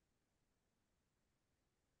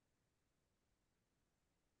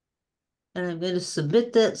 And I'm going to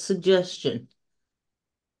submit that suggestion.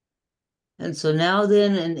 And so now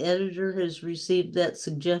then an editor has received that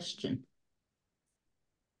suggestion.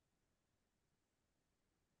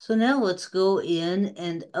 So now let's go in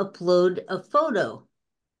and upload a photo.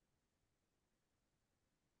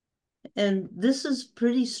 And this is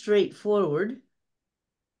pretty straightforward.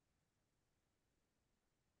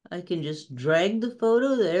 I can just drag the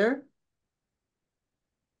photo there.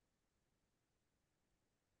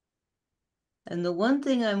 And the one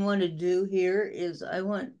thing I want to do here is I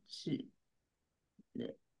want to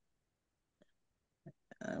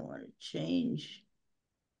change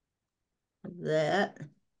that.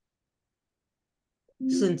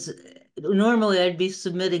 Since normally I'd be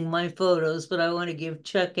submitting my photos, but I want to give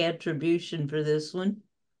Chuck attribution for this one.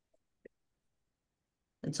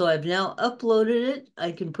 And so I've now uploaded it.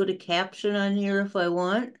 I can put a caption on here if I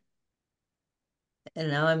want. And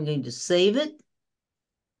now I'm going to save it.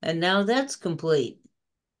 And now that's complete.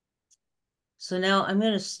 So now I'm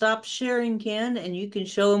going to stop sharing, Ken, and you can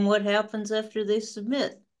show them what happens after they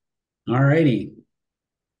submit. All righty.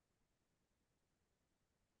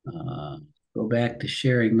 Go back to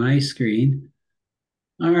sharing my screen.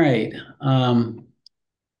 All right.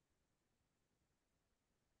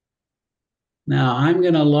 Now I'm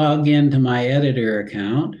going to log into my editor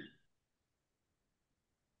account.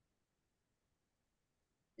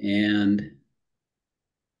 And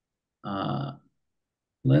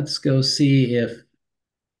let's go see if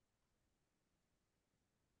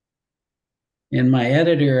in my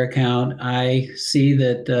editor account, I see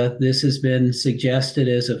that this has been suggested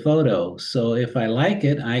as a photo. So if I like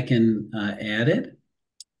it, I can add it.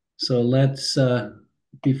 So let's,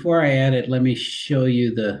 before I add it, let me show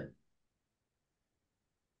you the,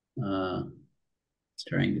 it's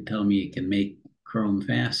trying to tell me you can make Chrome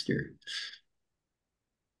faster.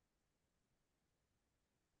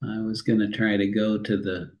 I was going to try to go to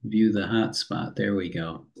the view the hotspot. There we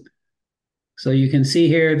go. So you can see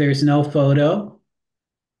here, there's no photo.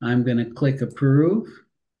 I'm going to click approve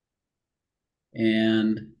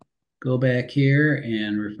and go back here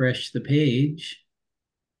and refresh the page.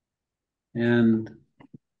 And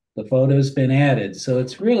the photo's been added. So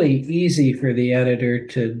it's really easy for the editor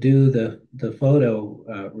to do the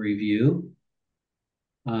photo review.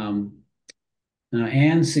 Now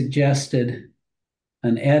Anne suggested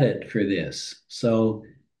an edit for this. So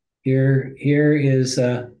here is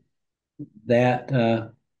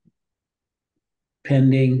that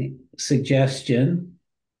pending suggestion.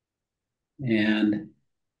 And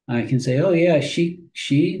I can say, oh yeah,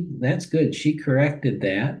 that's good. She corrected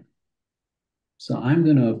that. So I'm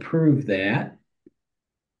going to approve that.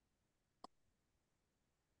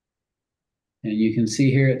 And you can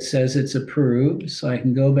see here it says it's approved. So I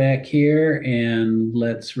can go back here and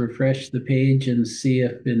let's refresh the page and see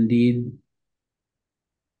if indeed,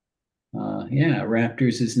 yeah,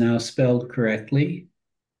 Raptors is now spelled correctly.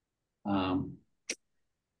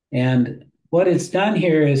 And what it's done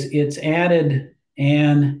here is it's added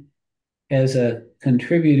Anne as a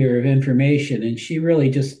contributor of information, and she really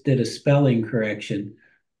just did a spelling correction.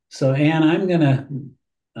 So Anne, I'm going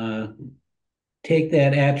to take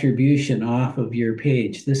that attribution off of your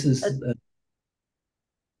page. This is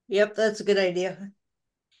yep, that's a good idea.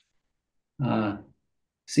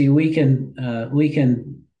 See, we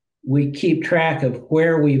keep track of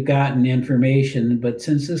where we've gotten information, but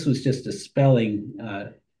since this was just a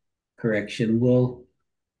spelling correction, we'll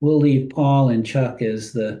leave Paul and Chuck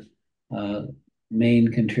as the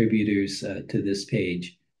main contributors to this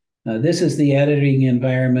page. This is the editing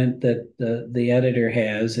environment that the editor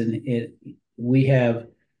has, and we have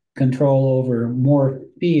control over more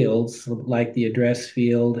fields like the address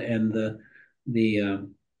field and the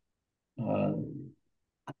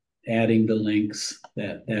adding the links,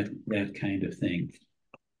 that kind of thing.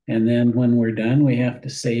 And then when we're done, we have to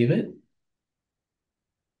save it.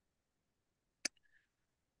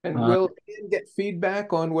 And will Ann get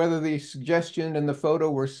feedback on whether the suggestion and the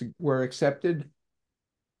photo were accepted?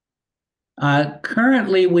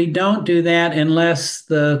 Currently, we don't do that unless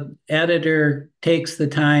the editor takes the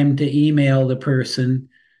time to email the person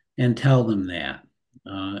and tell them that.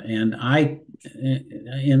 And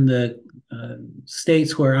in the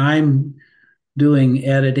states where I'm doing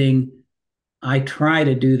editing, I try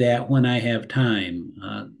to do that when I have time.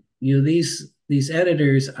 These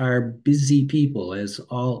editors are busy people, as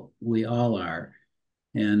we all are,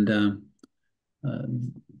 and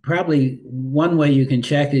probably one way you can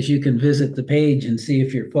check is you can visit the page and see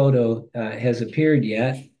if your photo has appeared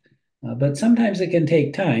yet. But sometimes it can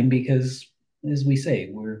take time because, as we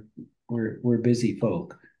say, we're busy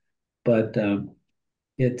folk. But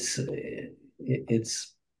it's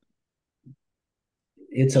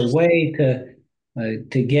a way to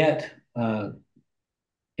get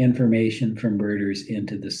information from birders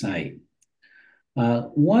into the site.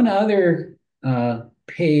 One other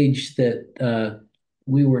page that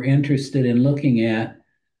we were interested in looking at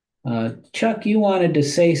Chuck, you wanted to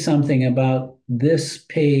say something about this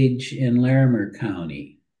page in Larimer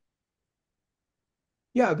County.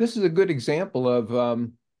 Yeah, this is a good example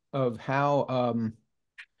of how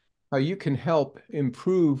you can help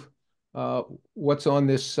improve what's on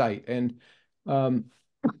this site. And um,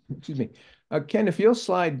 excuse me, Ken, if you'll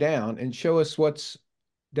slide down and show us what's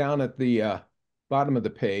down at the bottom of the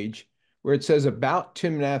page where it says about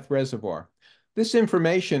Timnath Reservoir. This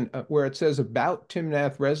information where it says about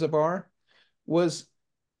Timnath Reservoir was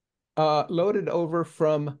loaded over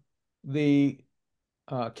from the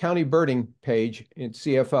county birding page in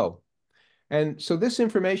CFO. And so this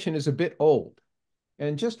information is a bit old.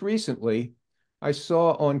 And just recently, I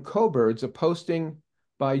saw on CoBirds a posting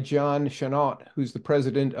by John Chanot, who's the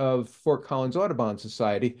president of Fort Collins Audubon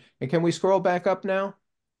Society. And can we scroll back up now?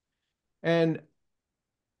 And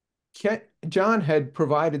John had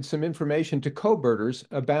provided some information to co-birders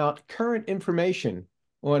about current information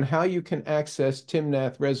on how you can access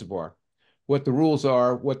Timnath Reservoir, what the rules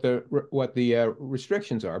are, what the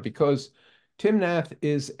restrictions are, because Timnath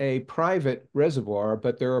is a private reservoir,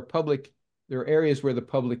 but there are areas where the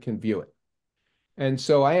public can view it. And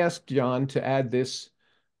so I asked John to add this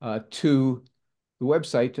to the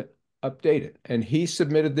website to update it. And he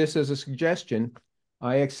submitted this as a suggestion.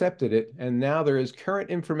 I accepted it. And now there is current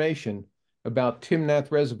information about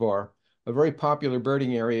Timnath Reservoir, a very popular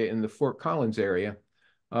birding area in the Fort Collins area,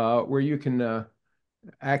 where you can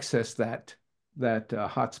access that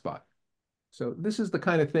hotspot. So this is the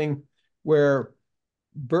kind of thing where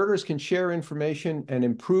birders can share information and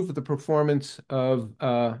improve the performance of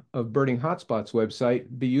Birding Hotspots website,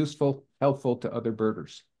 be useful, helpful to other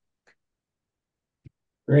birders.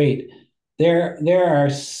 Great. There are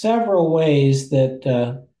several ways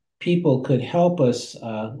that people could help us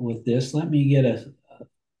with this. Let me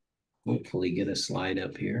hopefully get a slide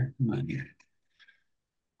up here. Come on here.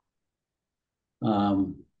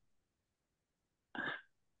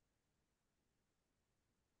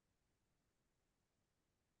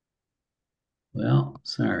 Well,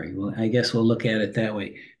 sorry. Well, I guess we'll look at it that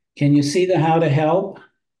way. Can you see the how to help?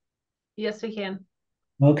 Yes, we can.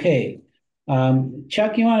 Okay.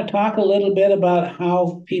 Chuck, you want to talk a little bit about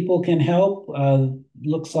how people can help?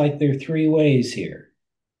 Looks like there are three ways here.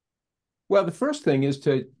 Well, the first thing is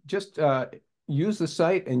to just use the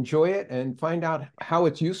site, enjoy it, and find out how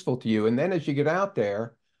it's useful to you. And then as you get out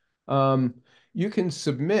there, you can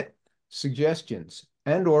submit suggestions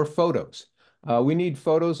and or photos. We need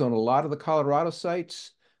photos on a lot of the Colorado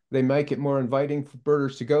sites. They make it more inviting for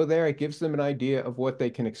birders to go there. It gives them an idea of what they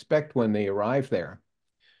can expect when they arrive there.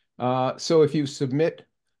 So if you submit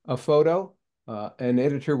a photo, an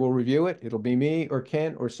editor will review it. It'll be me or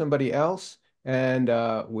Ken or somebody else, and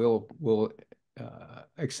we'll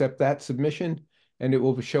accept that submission, and it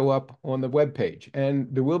will show up on the web page. And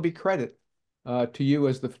there will be credit to you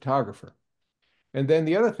as the photographer. And then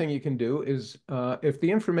the other thing you can do is if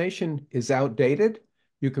the information is outdated,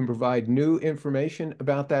 you can provide new information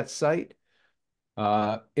about that site,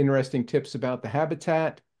 interesting tips about the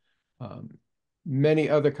habitat, many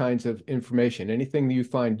other kinds of information, anything that you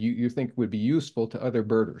find you think would be useful to other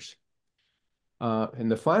birders.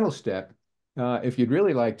 And the final step, if you'd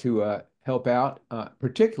really like to help out,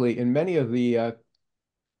 particularly in many of the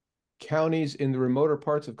counties in the remoter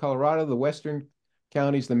parts of Colorado, the western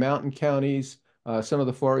counties, the mountain counties, some of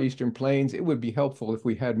the far eastern plains, it would be helpful if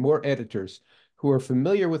we had more editors who are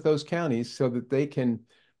familiar with those counties so that they can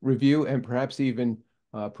review and perhaps even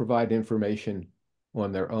provide information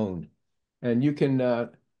on their own. And you can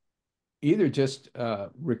either just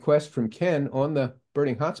request from Ken on the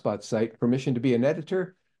Birding Hotspot site permission to be an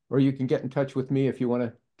editor, or you can get in touch with me if you want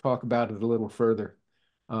to talk about it a little further.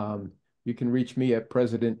 You can reach me at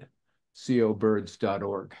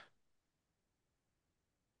presidentcobirds.org.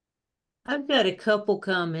 I've got a couple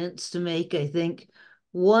comments to make, I think.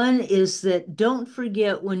 One is that don't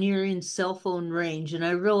forget when you're in cell phone range, and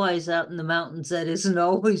I realize out in the mountains that isn't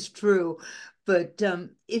always true, but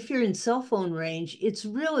if you're in cell phone range, it's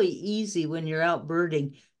really easy when you're out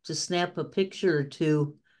birding to snap a picture or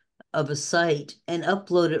two of a site and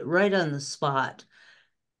upload it right on the spot.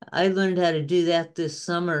 I learned how to do that this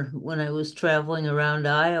summer when I was traveling around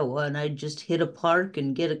Iowa, and I'd just hit a park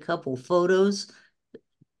and get a couple photos,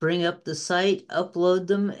 bring up the site, upload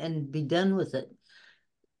them, and be done with it.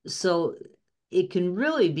 So it can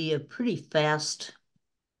really be a pretty fast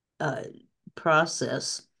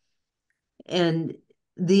process. And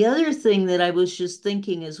the other thing that I was just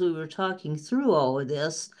thinking as we were talking through all of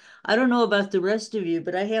this, I don't know about the rest of you,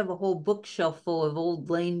 but I have a whole bookshelf full of old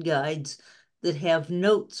lane guides that have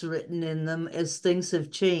notes written in them as things have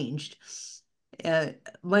changed.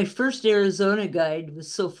 My first Arizona guide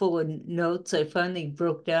was so full of notes, I finally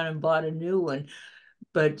broke down and bought a new one.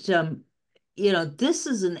 But this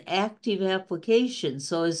is an active application.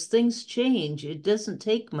 So as things change, it doesn't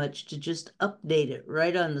take much to just update it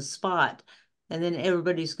right on the spot. And then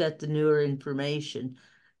everybody's got the newer information.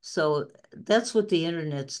 So that's what the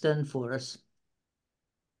internet's done for us.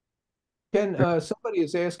 Ken, somebody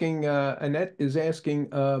is asking, Annette is asking,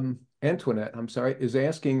 Antoinette, I'm sorry, is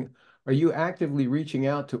asking, are you actively reaching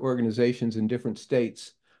out to organizations in different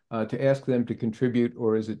states to ask them to contribute,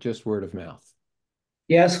 or is it just word of mouth?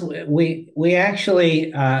 Yes, we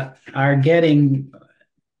actually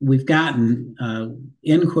we've gotten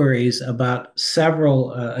inquiries about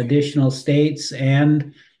several additional states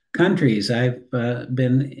and countries. I've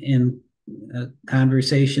been in a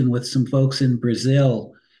conversation with some folks in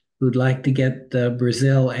Brazil who'd like to get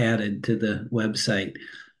Brazil added to the website.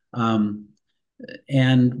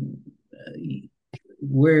 And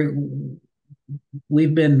we're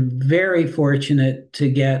we've been very fortunate to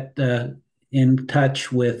get in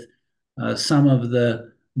touch with some of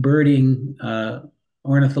the birding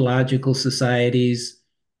ornithological societies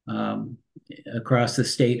across the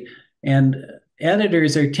state. And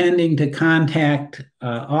editors are tending to contact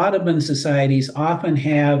Audubon societies, often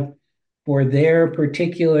have for their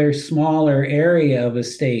particular smaller area of a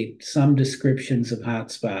state some descriptions of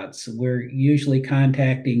hotspots. We're usually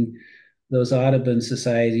contacting those Audubon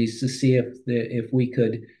societies to see if we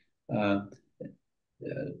could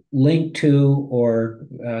link to or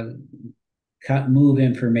move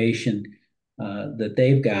information that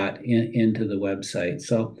they've got into the website.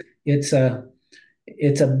 So it's a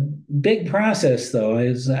big process, though.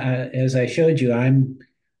 As I showed you, I'm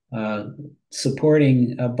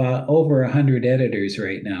supporting about over 100 editors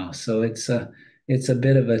right now, so it's a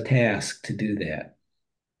bit of a task to do that.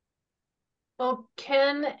 Well,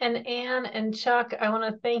 Ken and Anne and Chuck, I want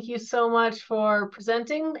to thank you so much for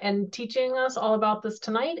presenting and teaching us all about this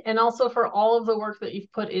tonight, and also for all of the work that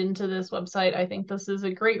you've put into this website. I think this is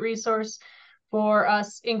a great resource for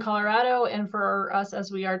us in Colorado and for us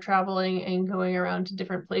as we are traveling and going around to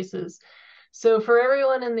different places. So for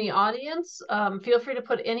everyone in the audience, feel free to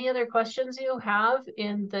put any other questions you have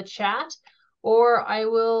in the chat, or I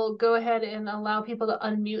will go ahead and allow people to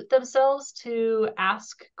unmute themselves to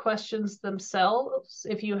ask questions themselves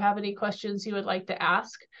if you have any questions you would like to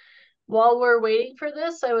ask. While we're waiting for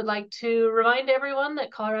this, I would like to remind everyone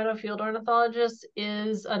that Colorado Field Ornithologists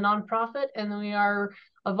is a nonprofit, and we are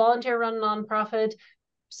a volunteer-run nonprofit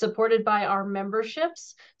supported by our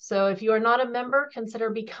memberships. So if you are not a member,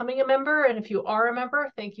 consider becoming a member. And if you are a member,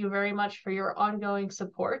 thank you very much for your ongoing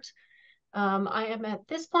support. I am at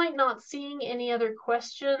this point not seeing any other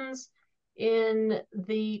questions in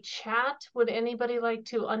the chat. Would anybody like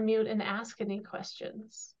to unmute and ask any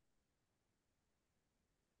questions?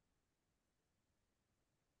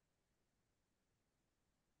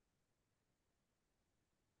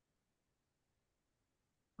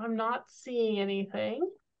 I'm not seeing anything.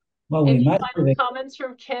 Well, any final comments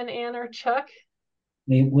from Ken, Ann, or Chuck?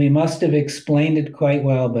 We must have explained it quite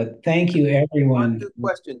well, but thank you, everyone. One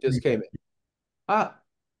question just came in.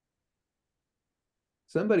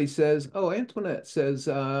 Somebody says, oh, Antoinette says,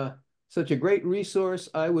 such a great resource.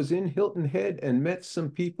 I was in Hilton Head and met some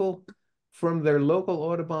people from their local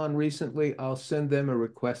Audubon recently. I'll send them a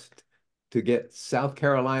request to get South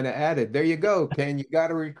Carolina added. There you go, Ken. You got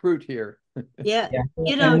to recruit here. Yeah,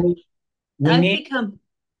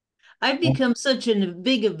 I've become such a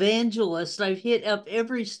big evangelist. I've hit up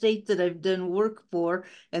every state that I've done work for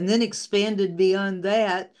and then expanded beyond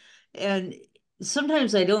that. And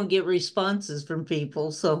sometimes I don't get responses from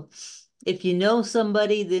people. So if you know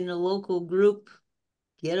somebody in a local group,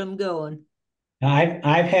 get them going.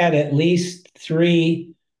 I've had at least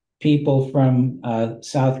 3 people from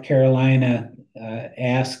South Carolina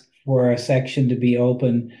ask for a section to be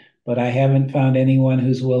open, but I haven't found anyone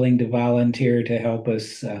who's willing to volunteer to help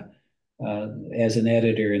us as an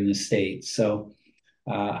editor in the state. So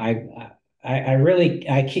I really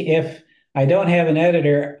if I don't have an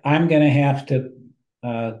editor, I'm going to have to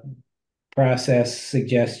process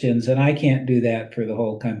suggestions, and I can't do that for the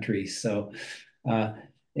whole country. So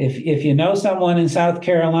if you know someone in South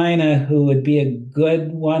Carolina who would be a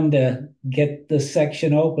good one to get the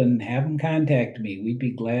section open, have them contact me. We'd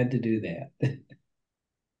be glad to do that.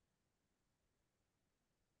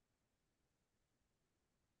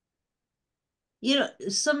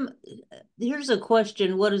 Here's a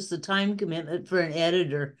question: what is the time commitment for an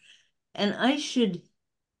editor? And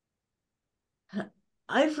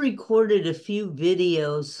I've recorded a few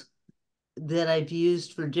videos that I've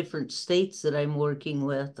used for different states that I'm working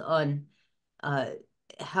with on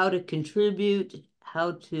how to contribute,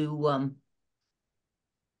 how to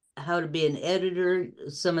be an editor,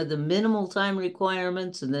 some of the minimal time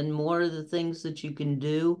requirements, and then more of the things that you can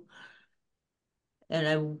do. And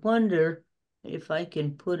I wonder if I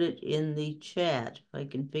can put it in the chat, if I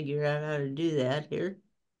can figure out how to do that here.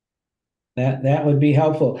 That would be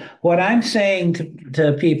helpful. What I'm saying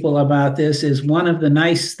to people about this is one of the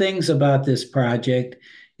nice things about this project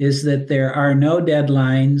is that there are no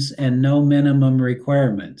deadlines and no minimum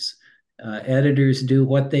requirements. Editors do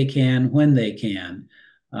what they can when they can.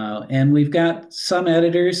 And we've got some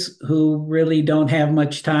editors who really don't have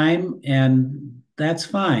much time, and that's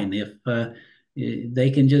fine. If they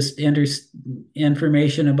can just enter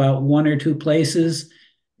information about one or two places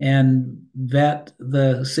and vet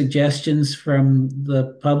the suggestions from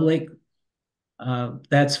the public,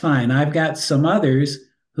 that's fine. I've got some others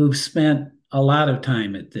who've spent a lot of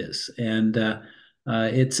time at this, and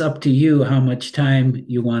it's up to you how much time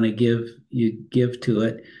you want to give to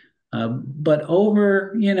it. But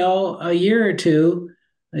over, a year or two,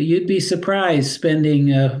 you'd be surprised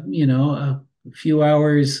spending, a few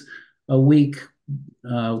hours a week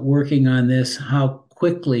working on this, how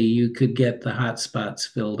quickly you could get the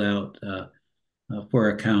hotspots filled out for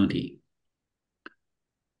a county.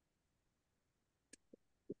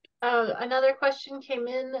 Another question came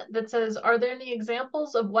in that says, are there any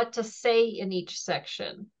examples of what to say in each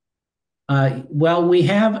section? Well, we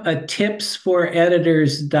have a tips for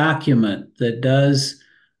editors document that does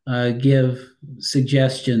give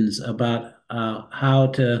suggestions about how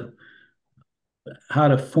to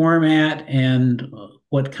format and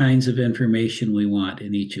what kinds of information we want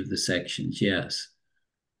in each of the sections. Yes.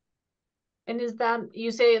 And is that,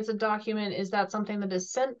 you say it's a document, is that something that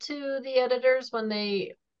is sent to the editors when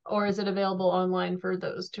they, or is it available online for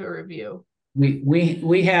those to review?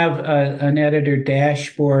 We have an editor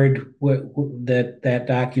dashboard that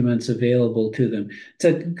document's available to them. It's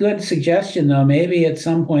a good suggestion, though. Maybe at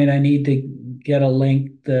some point I need to get a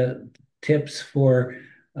link, the tips for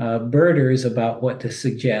birders about what to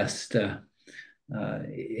suggest in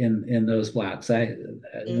those blocks.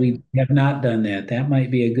 We have not done that. That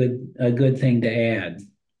might be a good thing to add.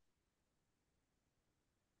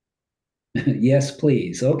 Yes,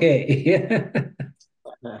 please. Okay.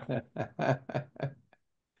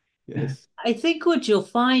 Yes. I think what you'll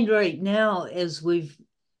find right now as we've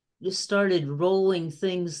just started rolling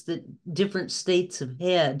things that different states have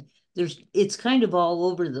had, it's kind of all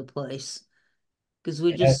over the place because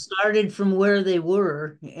we just started from where they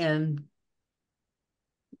were, and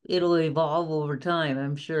it'll evolve over time,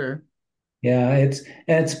 I'm sure. Yeah,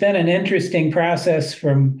 it's been an interesting process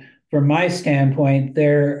from my standpoint.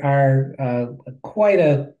 There are quite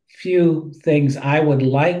a few things I would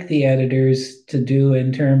like the editors to do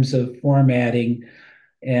in terms of formatting,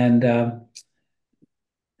 and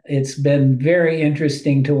it's been very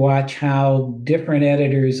interesting to watch how different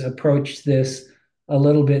editors approach this a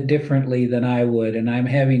little bit differently than I would, and I'm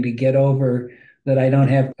having to get over that I don't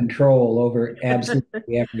have control over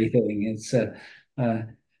absolutely everything.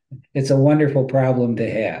 It's a wonderful problem to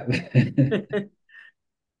have.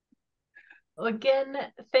 Again,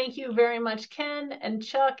 thank you very much, Ken and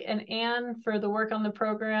Chuck and Anne, for the work on the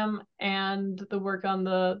program and the work on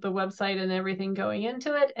the website and everything going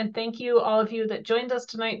into it. And thank you, all of you that joined us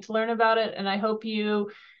tonight to learn about it. And I hope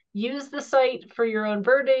you use the site for your own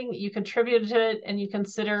birding, you contribute to it, and you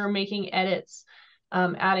consider making edits,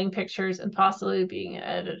 adding pictures, and possibly being an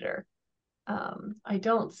editor. I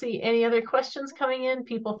don't see any other questions coming in,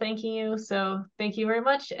 people thanking you. So thank you very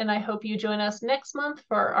much. And I hope you join us next month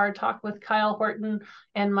for our talk with Kyle Horton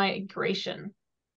and migration.